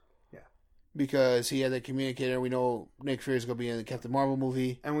 Yeah. Because he had the communicator. We know Nick Fury's going to be in the Captain Marvel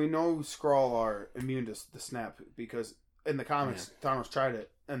movie. And we know Skrull are immune to the snap. Because in the comics, Thanos tried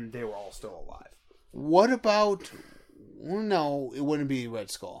it. And they were all still alive. What about... No, it wouldn't be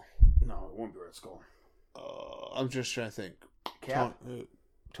Red Skull. No, it won't be Red Skull. I'm just trying to think. Cap?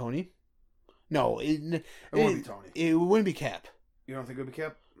 Tony? No, it wouldn't be Tony. It wouldn't be Cap. You don't think it would be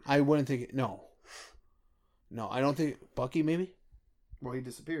Cap? I wouldn't think it. No, I don't think Bucky. Maybe. Well, he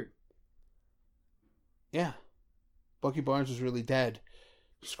disappeared. Yeah, Bucky Barnes was really dead.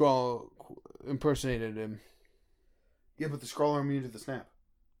 Skrull impersonated him. Yeah, but the Skrull are immune to the snap.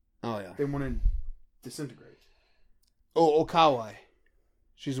 Oh yeah. They wouldn't disintegrate. Oh, Okawai.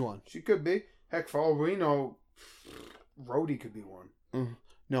 She's one. She could be. Heck, for all we know, Rhodey could be one.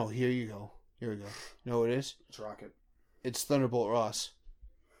 No, here you go. You know what it is? It's Rocket. It's Thunderbolt Ross.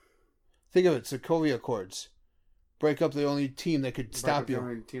 Think of it, Sokovia Accords. Break up the only team that could stop you. The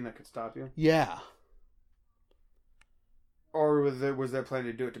only team that could stop you? Yeah. Or was their plan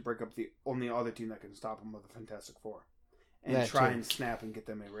to do it to break up the only other team that can stop them with the Fantastic Four? And that try too. and snap and get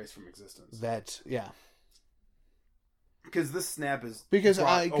them erased from existence. Yeah. Because this snap is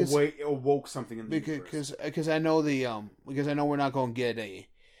awoke something in the universe. Because I know we're not going to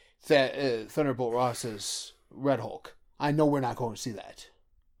get Thunderbolt Ross as Red Hulk. I know we're not going to see that.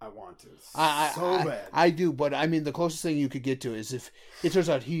 I want to. Bad. I do, but I mean the closest thing you could get to is if it turns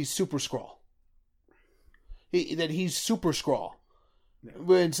out he's Super Skrull. He's Super Skrull. Yeah.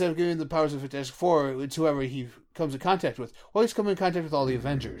 But instead of giving the powers of Fantastic Four, it's whoever he comes in contact with. Well, he's come in contact with all the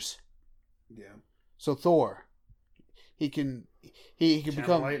Avengers. Yeah. So Thor, he can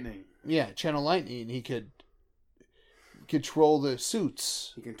become lightning. Yeah, channel lightning. He could control the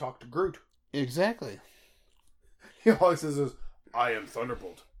suits. He can talk to Groot. Exactly. He always says, "I am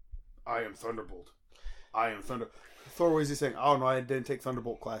Thunderbolt. I am Thunderbolt. I am Thunder." Thor was he saying, "Oh no, I didn't take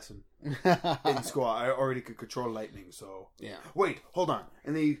Thunderbolt class in school. I already could control lightning." So yeah. Wait, hold on.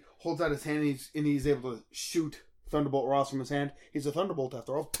 And he holds out his hand, and he's able to shoot Thunderbolt Ross from his hand. He's a Thunderbolt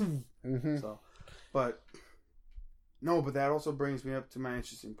after all. Mm-hmm. So, but that also brings me up to my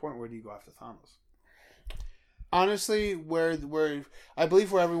interesting point. Where do you go after Thanos? Honestly, where I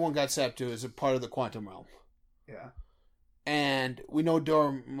believe where everyone got sapped to is a part of the quantum realm. Yeah. And we know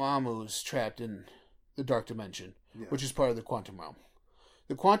Dormammu's trapped in the dark dimension, which is part of the quantum realm.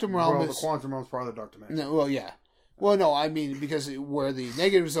 The quantum realm the quantum realm is part of the dark dimension. No, well, yeah. Well, no, I mean because where the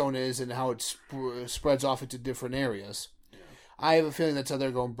negative zone is and how it spreads off into different areas. Yeah. I have a feeling that's how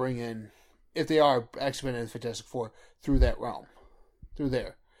they're going to bring in, if they are X-Men and Fantastic Four, through that realm, through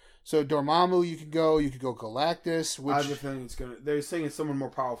there. So Dormammu, you could go Galactus. Which I have a feeling they're saying it's someone more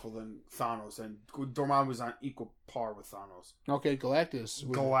powerful than Thanos, and Dormammu's on equal par with Thanos. Okay, Galactus.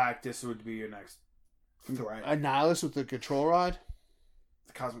 Galactus would be your next threat. Annihilus with the control rod.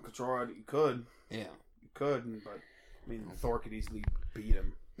 The cosmic control rod, you could. Yeah, you could, but I mean, Thor could easily beat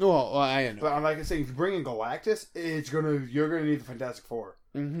him. Well, I know. But like I say, if you bring in Galactus, you're gonna need the Fantastic Four.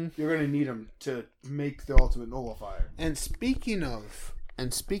 Mm-hmm. You're gonna need them to make the ultimate nullifier. And speaking of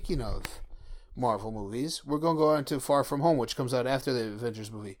Marvel movies, we're going to go on to Far From Home, which comes out after the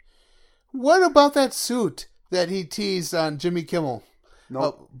Avengers movie. What about that suit that he teased on Jimmy Kimmel?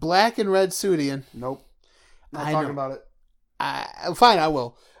 Nope. Black and red suit, Ian. Nope. Not talking about it. Fine, I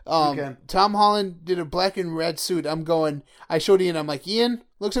will. You can. Tom Holland did a black and red suit. I showed Ian, I'm like, Ian,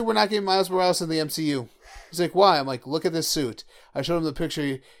 looks like we're not getting Miles Morales in the MCU. He's like, why? I'm like, look at this suit. I showed him the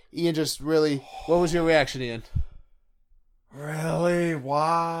picture. Ian just really... What was your reaction, Ian? Really?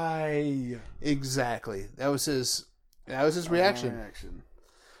 Why? Exactly. That was his reaction.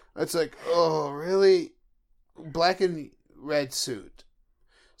 It's like, oh, really? Black and red suit.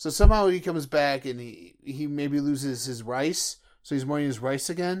 So somehow he comes back and he maybe loses his rice, so he's mourning his rice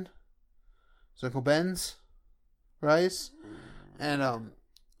again. His Uncle Ben's rice, and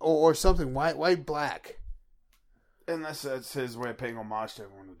or something. Why black? And that's his way of paying homage to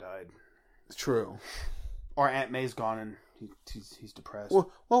everyone who died. True. Or Aunt May's gone and he's depressed.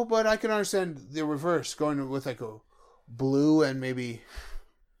 Well, but I can understand the reverse, going with like a blue and maybe.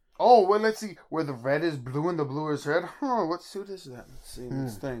 Oh, well, let's see. Where the red is blue and the blue is red. Huh, what suit is that? Let's see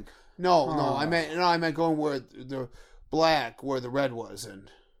this thing. No, I meant going where the black, where the red was,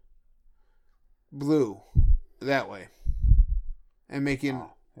 and blue, that way, and making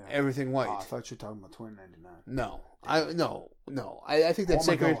everything white. Oh, I thought you were talking about 2099. No. I think that's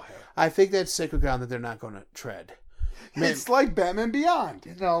sacred. I think that's sacred ground that they're not going to tread. It's like Batman Beyond.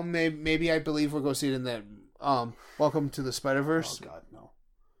 No, maybe I believe we'll go see it in that. Welcome to the Spider-Verse. Oh God, no!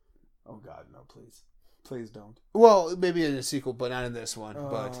 Oh God, no! Please don't. Well, maybe in a sequel, but not in this one.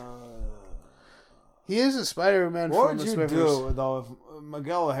 But he is a Spider-Man. What from would the you Spider-Verse. do though if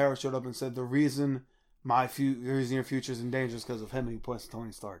Miguel O'Hara showed up and said the reason your future is in danger is because of him, and he points to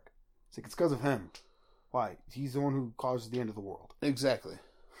Tony Stark? It's like it's because of him. Why? He's the one who caused the end of the world. Exactly.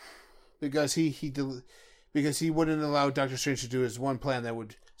 Because he wouldn't allow Doctor Strange to do his one plan that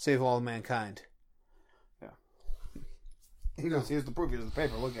would save all of mankind. Yeah. He goes, here's the proof, here's the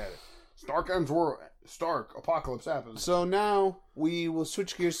paper, look at it. Stark ends world. Stark, apocalypse happens. So now we will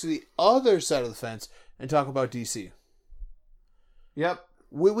switch gears to the other side of the fence and talk about DC. Yep.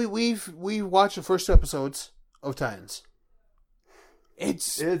 We watched the first 2 episodes of Titans.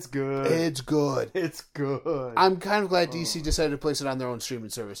 It's good. It's good. It's good. I'm kind of glad DC decided to place it on their own streaming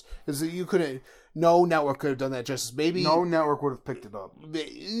service, because you couldn't. No network could have done that justice. Maybe no network would have picked it up.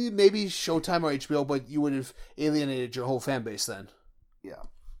 Maybe Showtime or HBO, but you would have alienated your whole fan base then. Yeah.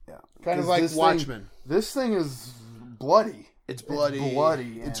 Kind of like Watchmen. This thing is bloody. It's bloody.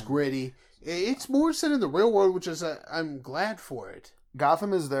 It's gritty. It's more set in the real world, which is I'm glad for it.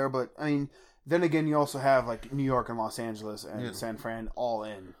 Gotham is there, but I mean, then again, you also have like New York and Los Angeles and San Fran all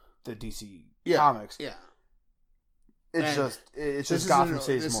in the DC comics. Yeah. It's just Gotham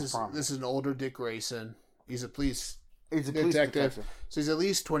City's more prominent. This is an older Dick Grayson. He's a police detective. So he's at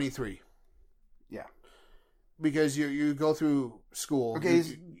least 23. Yeah. Because you go through school. Okay,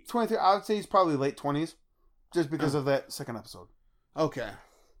 he's 23. I would say he's probably late 20s, just because of that second episode. Okay.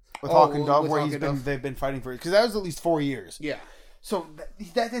 With Hawk and Dove, where they've been fighting for it. Because that was at least 4 years. Yeah. So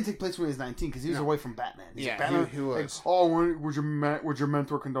that didn't take place when he was 19, because he was away from Batman. Batman, he was. Like, would your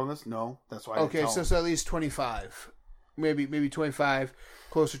mentor condone this? No, that's why. Okay, so at least 25, maybe 25,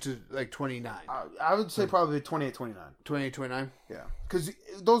 closer to like 29. I would say probably 28, 29. 28, 29. Yeah, because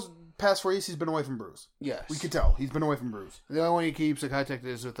those past 4 years he's been away from Bruce. Yes, we could tell he's been away from Bruce. The only one he keeps in contact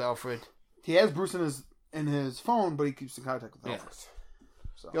is with Alfred. He has Bruce in his phone, but he keeps in contact with Alfred.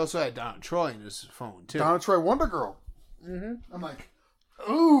 So. He also had Donna Troy in his phone too. Donna Troy, Wonder Girl. Mm-hmm. I'm like,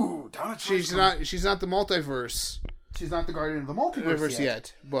 ooh, Donna Troy. She's not the multiverse. She's not the guardian of the multiverse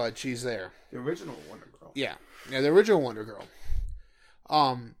yet, but she's there. The original Wonder Girl. Yeah, the original Wonder Girl.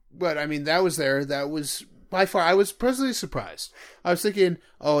 But I mean, that was there. That was by far. I was pleasantly surprised. I was thinking,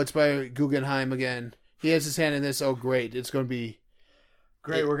 oh, it's by Guggenheim again. He has his hand in this. Oh, great! It's going to be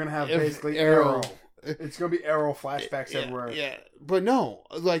great. We're going to have basically Arrow. It's going to be Arrow flashbacks everywhere. Yeah, but no,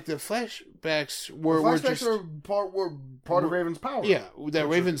 like the flashbacks were part of Raven's power. Yeah, that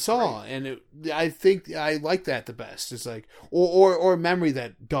Raven saw, and I think I like that the best. It's like or memory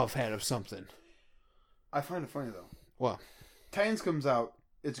that Dove had of something. I find it funny though. Well, Titans comes out.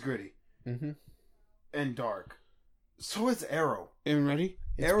 It's gritty and dark. So it's Arrow. And ready?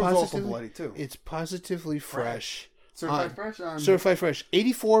 Arrow's also bloody too. It's positively fresh. Certified fresh. Certified fresh.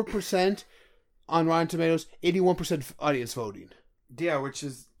 84%. On Rotten Tomatoes, 81% audience voting. Yeah, which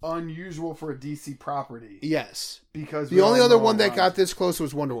is unusual for a DC property. Yes. Because the only other one that got this close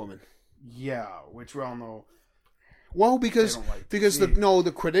was Wonder Woman. Yeah, which we all know. Well, because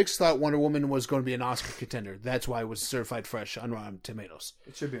the critics thought Wonder Woman was going to be an Oscar contender. That's why it was certified fresh on Rotten Tomatoes.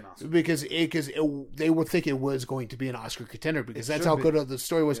 It should be an Oscar. Because they would think it was going to be an Oscar contender because that's how good the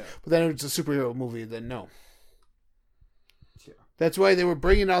story was. Yeah. But then it's a superhero movie, then no. Yeah. That's why they were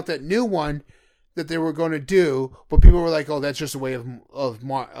bringing out that new one that they were going to do, but people were like, "Oh, that's just a way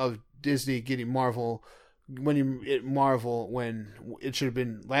of Disney getting Marvel when it should have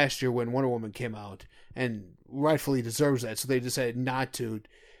been last year when Wonder Woman came out and rightfully deserves that." So they decided not to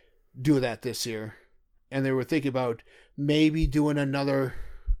do that this year, and they were thinking about maybe doing another,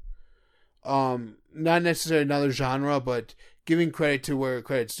 not necessarily another genre, but giving credit to where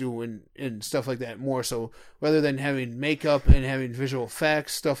credit's due and stuff like that more. So rather than having makeup and having visual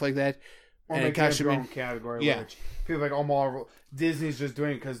effects, stuff like that. Or make it a own category. Yeah. Which people like, oh, Marvel. Disney's just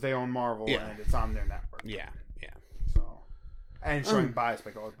doing it because they own Marvel and it's on their network. Yeah. So, and showing bias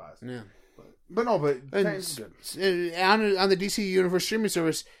by God bias. Yeah. But And good. on the DC Universe streaming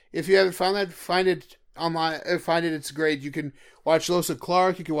service, if you haven't found that, find it online. Find it. It's great. You can watch Lois and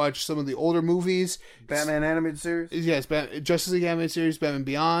Clark. You can watch some of the older movies. Batman animated series. Yes, Justice League animated series, Batman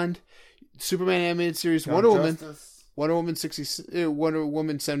Beyond, Superman animated series, Young Wonder Woman, Justice. Wonder Woman 60, Wonder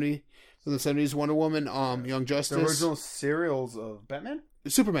Woman 70 from the 70s, Wonder Woman, Young Justice, The original serials of Batman.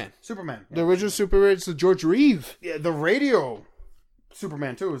 Superman, Yeah. the original Superman. It's the George Reeve. Yeah, the radio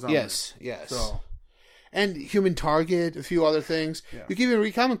Superman too is on Yes. So, And Human Target, a few other things. Yeah. You can even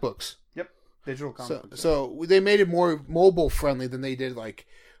read comic books. yep, digital comic books. So they made it more mobile friendly than they did like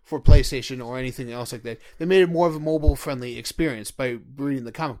for PlayStation or anything else like that. They made it more of a mobile friendly experience by reading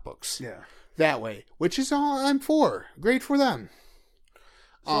the comic books. Yeah. That way, which is all I'm for. Great for them.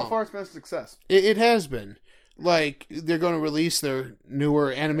 So far, it's been a success. It has been. Like, they're going to release their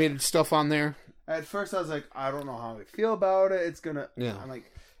newer animated stuff on there. At first, I was like, I don't know how I feel about it. It's gonna. Yeah. I'm like,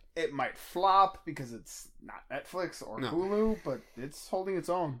 it might flop because it's not Netflix or Hulu, but it's holding its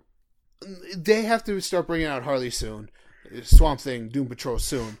own. They have to start bringing out Harley soon, Swamp Thing, Doom Patrol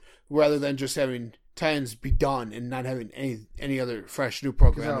soon, rather than just having tie-ins be done and not having any other fresh new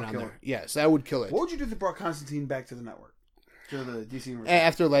programming on there. Yes, that would kill it. What would you do if they brought Constantine back to the network? To the DC universe?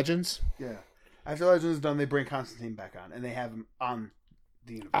 After Legends? Yeah. After Legends is done, they bring Constantine back on, and they have him on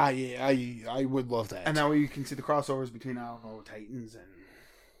the universe. I would love that. And that way you can see the crossovers between, I don't know, Titans and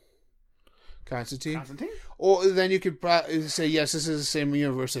Constantine? Constantine? Or then you could say, yes, this is the same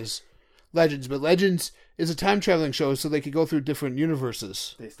universe as Legends, but Legends is a time-traveling show, so they could go through different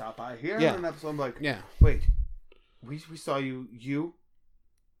universes. They stop by here Yeah. in an episode. I'm like, Yeah. wait, we saw you.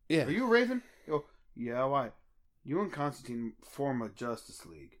 Yeah. Are you a Raven? You go, yeah, why? You and Constantine form a Justice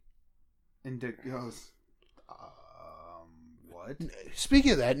League. And Dick goes, what?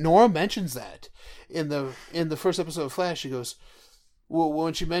 Speaking of that, Nora mentions that in the first episode of Flash. She goes, well,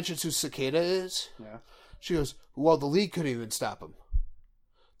 when she mentions who Cicada is, Yeah. she goes, well, the League couldn't even stop him.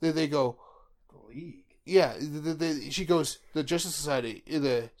 They go, The League. yeah. She goes, the Justice Society,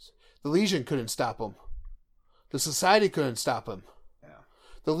 the Legion couldn't stop him. The Society couldn't stop him. Yeah.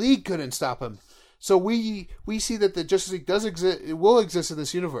 The League couldn't stop him. So we see that the Justice League does exist. It will exist in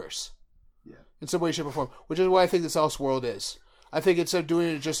this universe. Yeah. In some way, shape, or form. Which is why I think this Elseworld is. I think instead of doing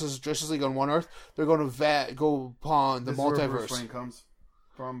it just as Justice League on one Earth, they're going to go upon the This is where multiverse. Bruce Wayne comes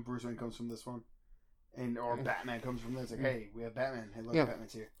from. Bruce Wayne comes from this one. Or Batman comes from this. Like, hey, we have Batman. Hey, look, Yeah.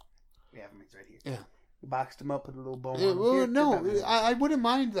 Batman's here. We have him. He's right here. Yeah. We boxed him up, put a little bone Yeah, on him. well, Here, no, Batman. I wouldn't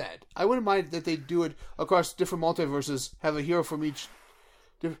mind that. I wouldn't mind that they do it across different multiverses, have a hero from each.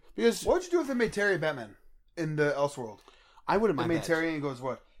 Because What would you do if they made Terry Batman in the Elseworld? I wouldn't They mind made that. Terry and he goes,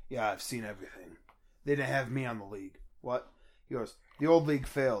 what? Yeah, I've seen everything. They didn't have me on the League. What? He goes, the old League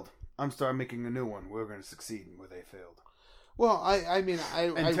failed. I'm starting making a new one. We're going to succeed where they failed. Well, I mean,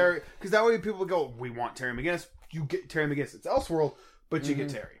 And Terry, because that way people would go, we want Terry McGinnis. You get Terry McGinnis. It's Elseworld, but you get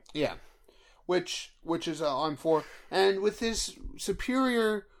Terry. yeah, which is I'm for. And with his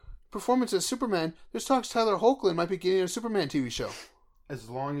superior performance as Superman, there's talks Tyler Hoechlin might be getting a Superman TV show. As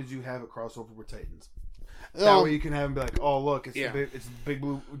long as you have it crossover with Titans. That way you can have him be like, oh, look, it's Yeah. the big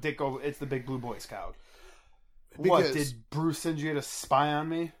blue it's the big blue Boy Scout. Because- What, did Bruce send you to spy on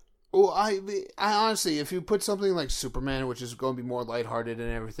me? Well, I honestly, if you put something like Superman, which is going to be more lighthearted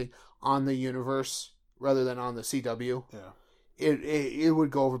and everything, on the universe rather than on the CW, Yeah. it would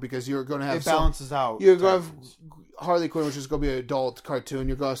go over because you're going to have It balances out. You're going to have Titans. Harley Quinn, which is going to be an adult cartoon.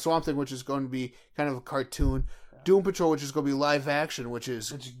 You're going to have Swamp Thing, which is going to be kind of a cartoon. Doom Patrol, which is going to be live action, which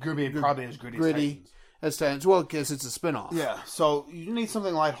is It's going to be probably as gritty, gritty. as Titans. As Titans. Well, because it's a spinoff. Yeah, so you need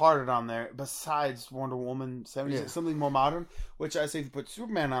something lighthearted on there besides Wonder Woman 76, Yeah. something more modern. Which I say if you put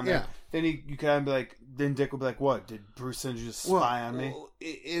Superman on there, Yeah. then you kind of be like, then Dick will be like, "What did Bruce send you to spy on me?" Well,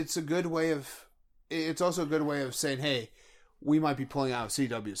 it's a good way of. It's also a good way of saying, "Hey, we might be pulling out of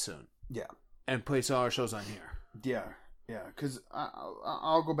CW soon, Yeah, and place all our shows on here." yeah. Because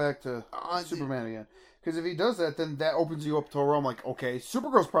I'll go back to Superman again. Because if he does that, then that opens you up to a realm like, okay,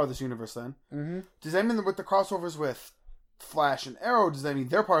 Supergirl's part of this universe. Then does that mean with the crossovers with Flash and Arrow? Does that mean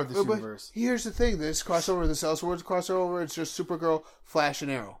they're part of this But universe? here's the thing: this crossover, this Elseworlds crossover, it's just Supergirl, Flash, and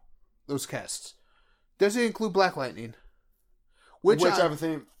Arrow. Those casts. Does it include Black Lightning? Which I have a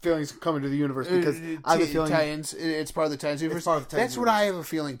feeling is coming to the universe because I have a feeling Titans. It's part of the Titans universe. part of the Titans That's what I have a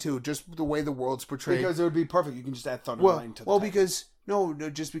feeling too. Just the way the world's portrayed. because it would be perfect. You can just add Thunder well, Lightning to the well, Titans. because no,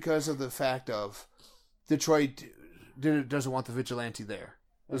 just because of the fact of Detroit doesn't want the vigilante there.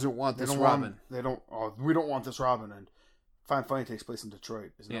 Doesn't want They this don't Robin. want. They don't. Oh, we don't want this Robin. And Fine Funny takes place in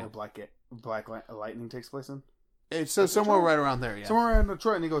Detroit. Isn't that where Black Lightning takes place in? It's somewhere right around there, yeah. Somewhere around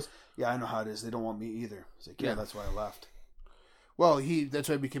Detroit. And he goes, yeah, I know how it is. They don't want me either. He's like, yeah, that's why I left. Well, that's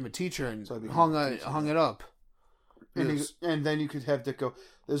why he became a teacher and hung it up. And then you could have Dick go,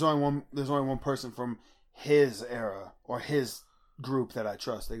 there's only one person from his era or his group that I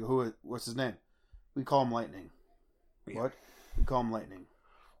trust. They go, what's his name? We call him Lightning. Yeah. What? We call him Lightning.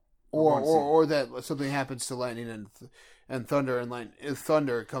 Or that something happens to Lightning and Thunder, and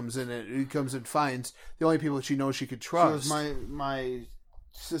Thunder comes in and finds the only people she knows she could trust. So my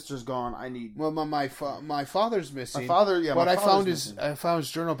sister's gone. I need. Well, my father's missing. My father, yeah. But I found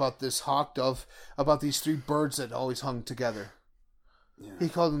his journal about this hawk dove, about these 3 birds that always hung together. Yeah. He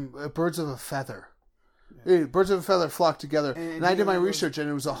called them birds of a feather. Yeah. Birds of a feather flock together, and I did my research, and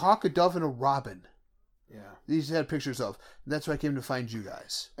it was a hawk, a dove, and a robin. Yeah, these had pictures of. And that's why I came to find you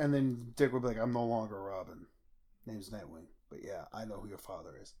guys. And then Dick would be like, "I'm no longer Robin. Name's Nightwing, but yeah, I know who your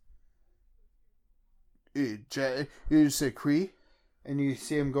father is." You just say Cree, and you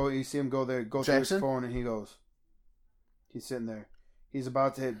see him go there, go through his phone, and he's sitting there. He's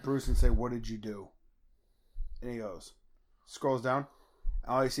about to hit Bruce and say, "What did you do?" And he goes, scrolls down.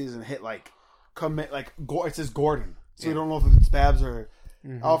 All he sees is a hit it says Gordon, so we don't know if it's Babs or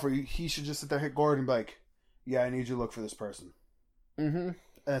Alfred. He should just sit there, hit Gordon, and be like, "Yeah, I need you to look for this person." Mm-hmm. And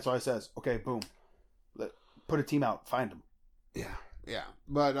that's why he says, "Okay, boom, put a team out, find him." Yeah.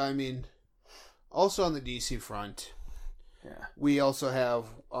 But I mean, also on the DC front, we also have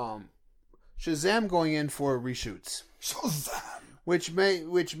Shazam going in for reshoots. Shazam, which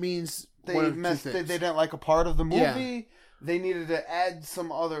means they didn't like a part of the movie. Yeah. They needed to add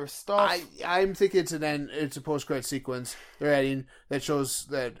some other stuff. I'm thinking it's a post-credit sequence they're adding that shows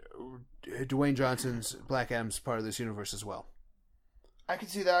that Dwayne Johnson's Black Adam's part of this universe as well. I can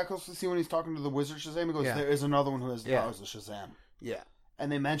see that. I can also see when he's talking to the Wizard Shazam, he goes, there is another one who has the powers of Shazam. Yeah.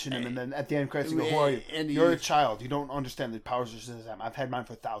 And they mention him, and then at the end credits, you go, "Who are you? And you're a child. You don't understand the powers of Shazam. I've had mine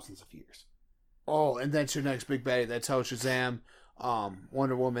for thousands of years." Oh, and that's your next big baddie. That's how Shazam,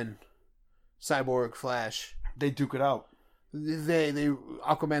 Wonder Woman, Cyborg, Flash... They duke it out.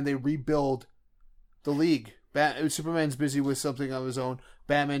 Aquaman, they rebuild the League. Superman's busy with something of his own.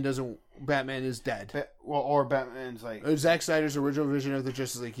 Batman is dead. Or Batman's like... Zack Snyder's original vision of the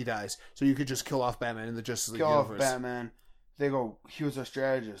Justice League, he dies. So you could just kill off Batman in the Justice League universe. Kill off Batman. They go, he was a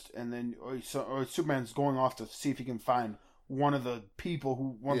strategist. And then or Superman's going off to see if he can find one of the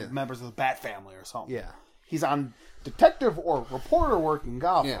people one of the members of the Bat family or something. Yeah. He's on detective or reporter work in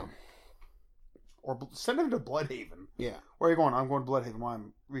Gotham. Yeah. Or send him to Bloodhaven. Yeah. Where are you going? I'm going to Bloodhaven while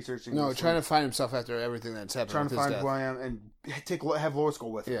I'm researching. No, trying to find himself after everything that's happened. Trying to find who I am and have Lois go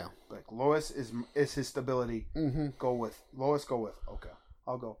with him. Yeah. Like, Lois is his stability. Mm-hmm. Lois, go with. Okay.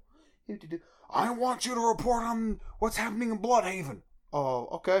 I'll go. I want you to report on what's happening in Bloodhaven. Oh,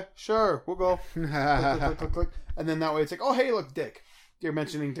 okay. Sure. We'll go. click. And then that way it's like, oh, hey, look, Dick. You're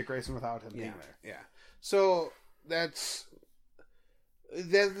mentioning Dick Grayson without him being there. Yeah. So, that's...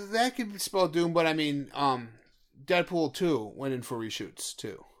 That could spell doom, but I mean, Deadpool 2 went in for reshoots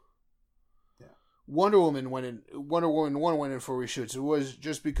too. Yeah. Wonder Woman 1 went in for reshoots. It was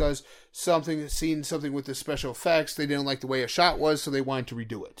just because something with the special effects, they didn't like the way a shot was, so they wanted to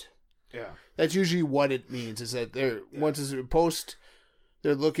redo it. Yeah. That's usually what it means, is that once it's post,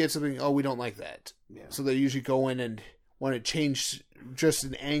 they look at something, oh, we don't like that. Yeah. So they usually go in and want to change just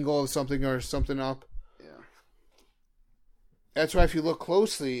an angle of something or something up. That's why if you look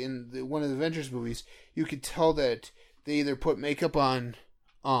closely in one of the Avengers movies, you could tell that they either put makeup on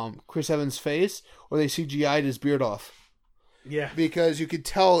Chris Evans' face or they CGI'd his beard off. Yeah. Because you could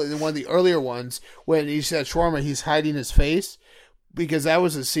tell in one of the earlier ones, when he's at shawarma, he's hiding his face, because that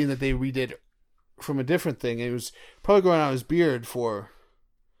was a scene that they redid from a different thing. It was probably growing out his beard for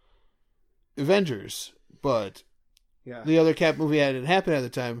Avengers, but the other Cap movie hadn't happened at the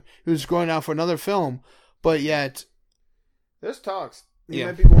time. It was growing out for another film, but yet... There's talks. He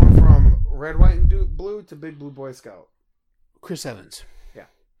might be going from red, white, and blue to Big Blue Boy Scout. Chris Evans. Yeah.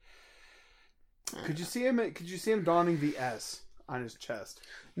 Could you see him donning the S on his chest?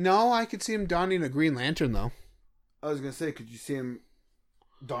 No, I could see him donning a Green Lantern though. I was gonna say, could you see him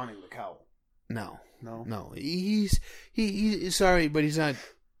donning the cowl? No. He's sorry, but he's not.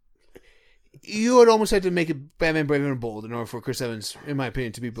 You would almost have to make it Batman Brave and Bold in order for Chris Evans, in my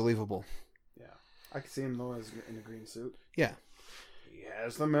opinion, to be believable. I can see him though in a green suit. Yeah. He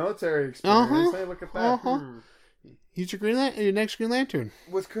has the military experience. Hey, look at that. He's your next Green Lantern.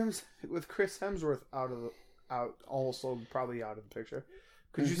 With Chris Hemsworth also probably out of the picture.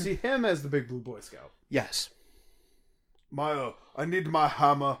 Could you see him as the Big Blue Boy Scout? Yes. I need my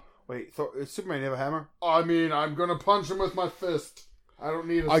hammer. Wait, Superman have a hammer? I mean, I'm gonna punch him with my fist. I don't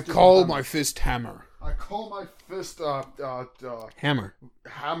need. I call my fist hammer. I call my fist Hammer.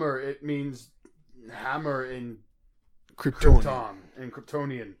 hammer. It means hammer in Krypton. Krypton and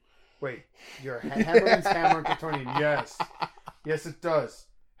Kryptonian. Wait, your hammer means hammer in Kryptonian. Yes, yes, it does.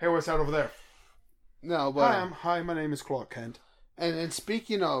 Hey, what's that over there? No, but Hi, my name is Clark Kent. and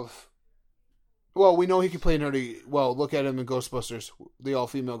speaking of, well, we know he can play nerdy. Well, look at him in Ghostbusters, the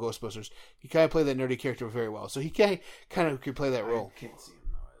all-female Ghostbusters. He kind of played that nerdy character very well, so he can kind of could play that role. I can't see him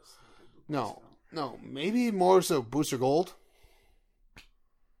though. No, maybe more so Booster Gold.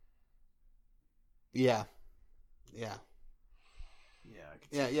 Yeah. Yeah.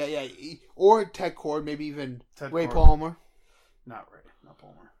 Or Ted Cord, maybe even Ray Palmer. Not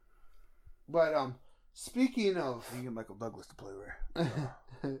Palmer. But speaking of You get Michael Douglas to play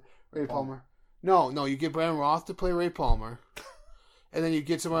Ray. Ray Palmer. No, you get Brandon Roth to play Ray Palmer, and then you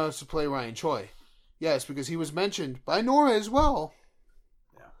get someone else to play Ryan Choi. Yes, because he was mentioned by Nora as well.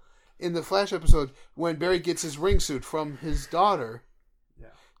 Yeah. In the Flash episode, when Barry gets his ring suit from his daughter,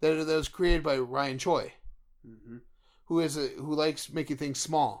 that was created by Ryan Choi, who likes making things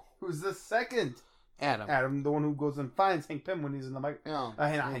small. Who's the second? Adam, the one who goes and finds Hank Pym when he's in the mic.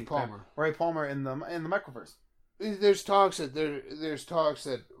 Hank Palmer. Pym. Ray Palmer in the Microverse. There's talks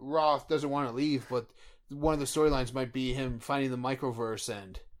that Roth doesn't want to leave, but one of the storylines might be him finding the microverse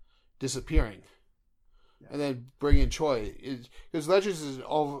and disappearing, and then bringing Choi. Because Legends is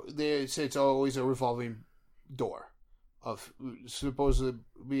all they say it's always a revolving door of supposed to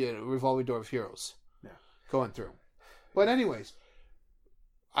be a revolving door of heroes going through. But anyways,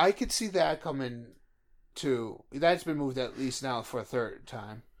 I could see that coming to that's been moved at least now for a third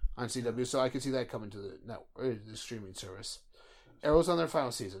time on CW, so I could see that coming to the network, the streaming service. Arrow's on their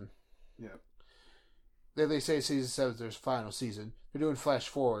final season. Yeah. They say season 7 is their final season. They're doing flash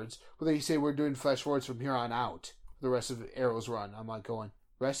forwards, but they say we're doing flash forwards from here on out. The rest of Arrow's run. I'm like going,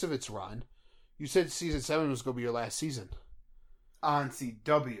 rest of its run? You said season 7 was going to be your last season. On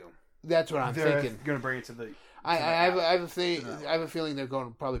CW. That's what I'm thinking. They're going to bring it to the... I have a feeling they're going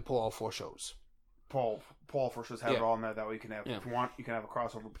to probably pull all 4 shows. Paul for sure have it all in there. That way you can have, if you want, you can have a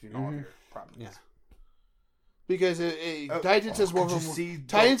crossover between all of your properties. Yeah. Because Titans has more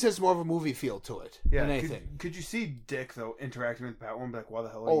of a movie feel to it than anything. Could you see Dick though interacting with Batwoman? Like, why the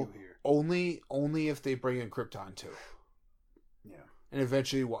hell are you here? Only if they bring in Krypton too. Yeah. And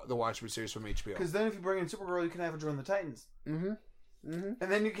eventually the Watchmen series from HBO. Because then if you bring in Supergirl, you can have her join the Titans. And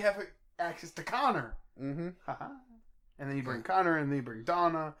then you can have access to Connor. And then you bring Connor, and then you bring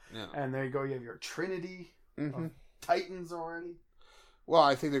Donna, and there you go. You have your Trinity of Titans already. Well,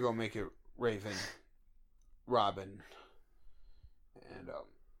 I think they're gonna make it Raven, Robin, and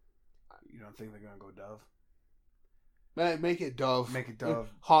you don't think they're gonna go Dove? Make it Dove. Make it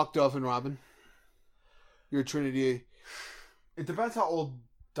Dove. Hawk, Dove, and Robin. Your Trinity. It depends how old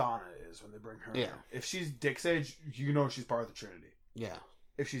Donna is when they bring her. Yeah. In. If she's Dick's age, you know she's part of the Trinity. Yeah.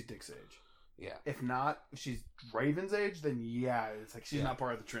 If she's Dick's age. Yeah. If not, if she's Raven's age, then it's like she's not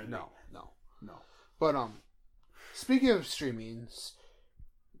part of the Trinity. No. But speaking of streamings,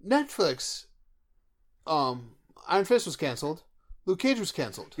 Netflix, Iron Fist was canceled. Luke Cage was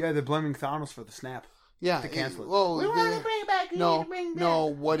canceled. Yeah, they're blaming Thanos for the snap. Yeah, to cancel it. Well, We want to bring back. no.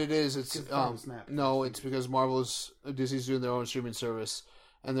 What it is, it's snap. no, it's because Disney's doing their own streaming service,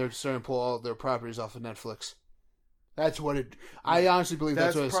 and they're starting to pull all their properties off of Netflix. That's what it. I honestly believe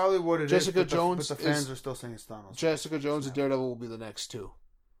that's what probably what it Jessica is. Jones, but the fans are still saying it's Thanos. Jessica Jones and Daredevil will be the next two.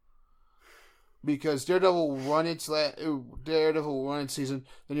 Because Daredevil will run its season,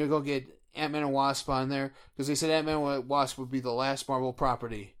 then you're gonna get Ant-Man and Wasp on there because they said Ant-Man and Wasp would be the last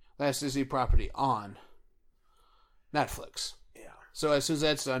Disney property on Netflix. Yeah. So as soon as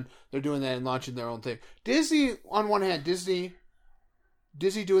that's done, they're doing that and launching their own thing. Disney, on one hand, Disney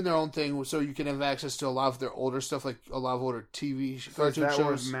doing their own thing, so you can have access to a lot of their older stuff, like a lot of older TV cartoon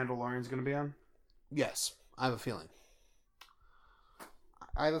shows. Is that where Mandalorian's going to be on? Yes, I have a feeling.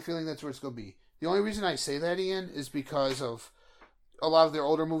 That's where it's going to be. The only reason I say that, Ian, is because of a lot of their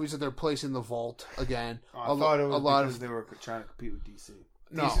older movies that they're placing in the vault again. I thought it was because they were trying to compete with DC.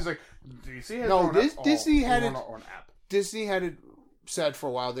 No. DC's like, DC has Disney had it set for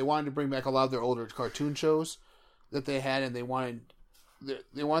a while. They wanted to bring back a lot of their older cartoon shows that they had, and they want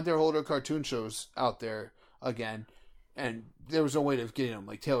their older cartoon shows out there again. And there was no way of getting them,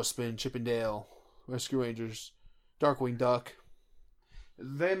 like Tailspin, Chip and Dale, Rescue Rangers, Darkwing Duck.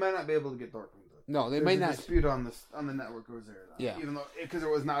 They might not be able to get Darkwing Duck. No, they There's may a not. dispute on the network it was aired on. Yeah. Even though because it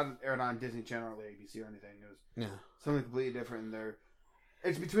was not aired on Disney Channel or ABC or anything, it was something completely different.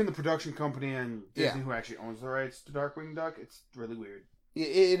 It's between the production company and Disney who actually owns the rights to Darkwing Duck. It's really weird.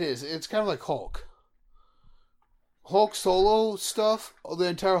 It is. It's kind of like Hulk. Hulk solo stuff, the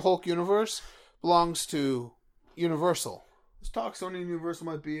entire Hulk universe, belongs to Universal. This talk Sony and Universal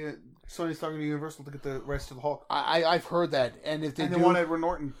might be it. Sony's talking to Universal to get the rights to the Hulk. I've heard that, and if they They want Edward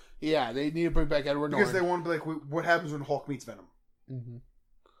Norton. yeah, they need to bring back Edward Norton Because they want to be like, what happens when Hulk meets Venom? Mm-hmm.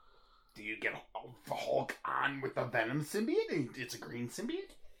 Do you get the Hulk on with the Venom symbiote? It's a green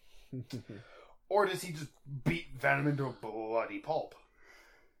symbiote? Or does he just beat Venom into a bloody pulp?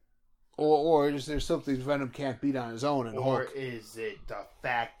 Or is there something Venom can't beat on his own? And Or Hulk? is it the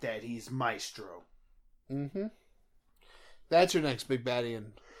fact that he's Maestro? Mm-hmm. That's your next big baddie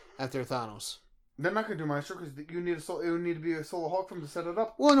after Thanos. They're not going to do Maestro because it would need to be a solo Hulk for them to set it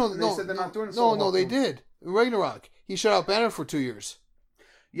up. Well, no, And no, they said they're not doing a no, solo no, Hulk they film. did. Ragnarok. He shut out Banner for 2 years.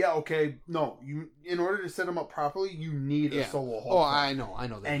 Yeah, okay. No, in order to set him up properly, you need a solo Hulk. Oh, film. I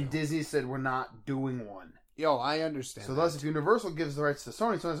know that. And Disney said we're not doing one. Yo, I understand. So thus, if Universal gives the rights to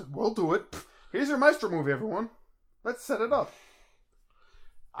Sony, Sony's like, we'll do it. Here's your Maestro movie, everyone. Let's set it up.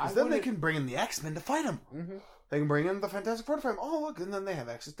 Because then they can bring in the X-Men to fight him. Mm-hmm. They can bring in the Fantastic Four to fight him. Oh, look, and then they have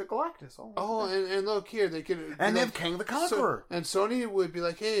access to Galactus. And look here, they can. And they have Kang the Conqueror. And Sony would be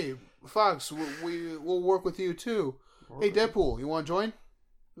like, "Hey, Fox, we'll work with you too. Hey, Deadpool, you want to join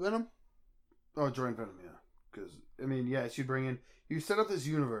Venom?" Oh, join Venom, yeah. Because you bring in. You set up this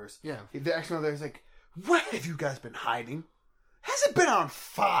universe. Yeah. The X-Men there's like, where have you guys been hiding? Has it been on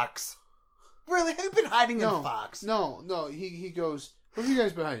Fox? Really? Have you been hiding in Fox? No. He goes, "Where have you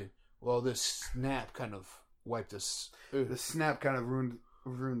guys been hiding?" Well, this snap kind of wiped us. The snap kind of ruined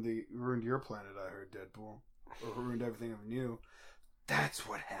your planet, I heard, Deadpool. Or ruined everything of you. That's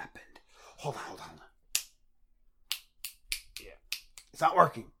what happened. Hold on. Yeah. It's not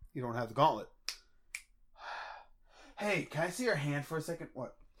working. You don't have the gauntlet. Hey, can I see your hand for a second?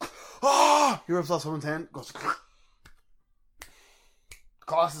 What? Ah! He rips off someone's hand, goes.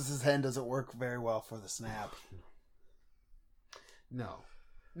 Colossus's hand doesn't work very well for the snap. No,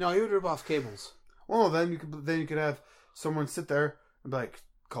 he would rip off cables. Well, then you could have someone sit there and be like,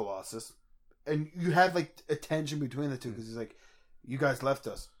 Colossus, and you have like a tension between the two because he's like, you guys left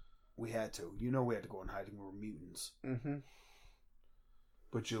us, we had to. You know, we had to go in hiding. We're mutants. Mm-hmm.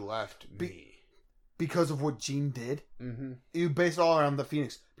 But you left me because of what Jean did. Mm-hmm. You based it all around the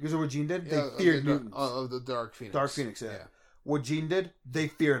Phoenix because of what Jean did. They feared mutants. Of the Dark Phoenix. Dark Phoenix, yeah. What Jean did, they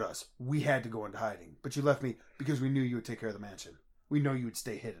feared us. We had to go into hiding, but you left me because we knew you would take care of the mansion. We know you would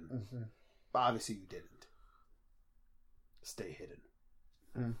stay hidden. Mm-hmm. But obviously you didn't. Stay hidden.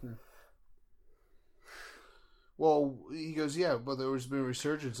 Mm-hmm. Well, he goes, yeah, but there was been a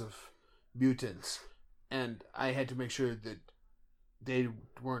resurgence of mutants, and I had to make sure that they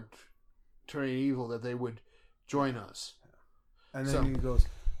weren't turning evil, that they would join us. And then he goes,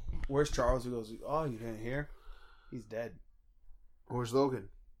 where's Charles? He goes, oh, you didn't hear? He's dead. Where's Logan?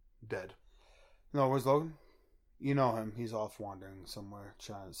 Dead. No, where's Logan? You know him. He's off wandering somewhere.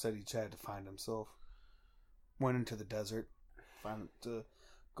 Said he tried to find himself. Went into the desert. To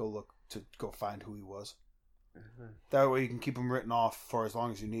go find who he was. Mm-hmm. That way you can keep him written off for as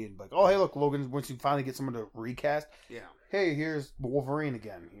long as you need. Like, oh, hey, look, Logan, once you finally get someone to recast. Yeah. Hey, here's Wolverine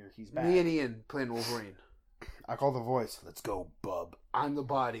again. He's back. Me and Ian playing Wolverine. I call the voice. Let's go, bub. I'm the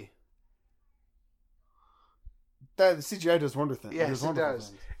body. That CGI does wonder things. Yes, it does.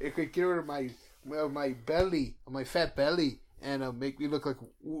 Things. It could get rid of my belly, my fat belly, and make me look like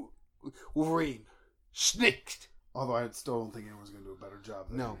Wolverine. Snicked. Although I still don't think anyone's going to do a better job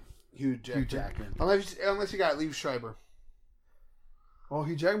than Hugh Jackman. Unless you got Liev Schreiber. Well,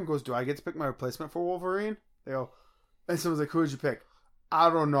 Hugh Jackman goes, do I get to pick my replacement for Wolverine? They go, and someone's like, who did you pick? I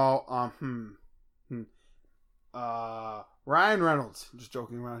don't know. Ryan Reynolds. I'm just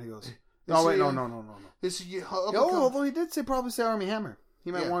joking around. He goes, no. Although he did probably say Armie Hammer.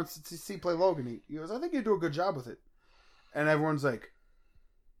 He might want to see play Logan. He goes, I think he'd do a good job with it. And everyone's like,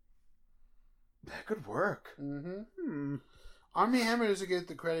 that could work. Mm-hmm. Armie Hammer doesn't get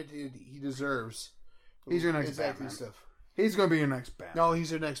the credit he deserves. He's your next Batman. Stuff. He's going to be your next Batman. No,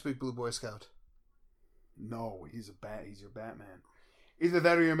 he's your next big blue Boy Scout. No, he's your Batman. Either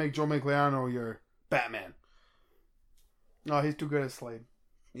that or you make Joe Manganiello your Batman. No, he's too good at Slade.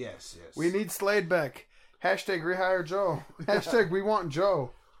 Yes. We need Slade back. Hashtag rehire Joe. Hashtag we want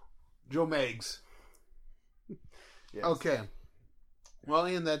Joe. Joe Meggs. Yes. Okay. Well,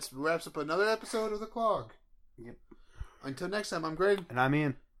 Ian, that wraps up another episode of the CLOG. Yep. Until next time, I'm Greg. And I'm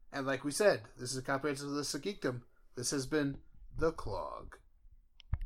Ian. And like we said, this is a comprehensive list of geekdom. This has been the CLOG.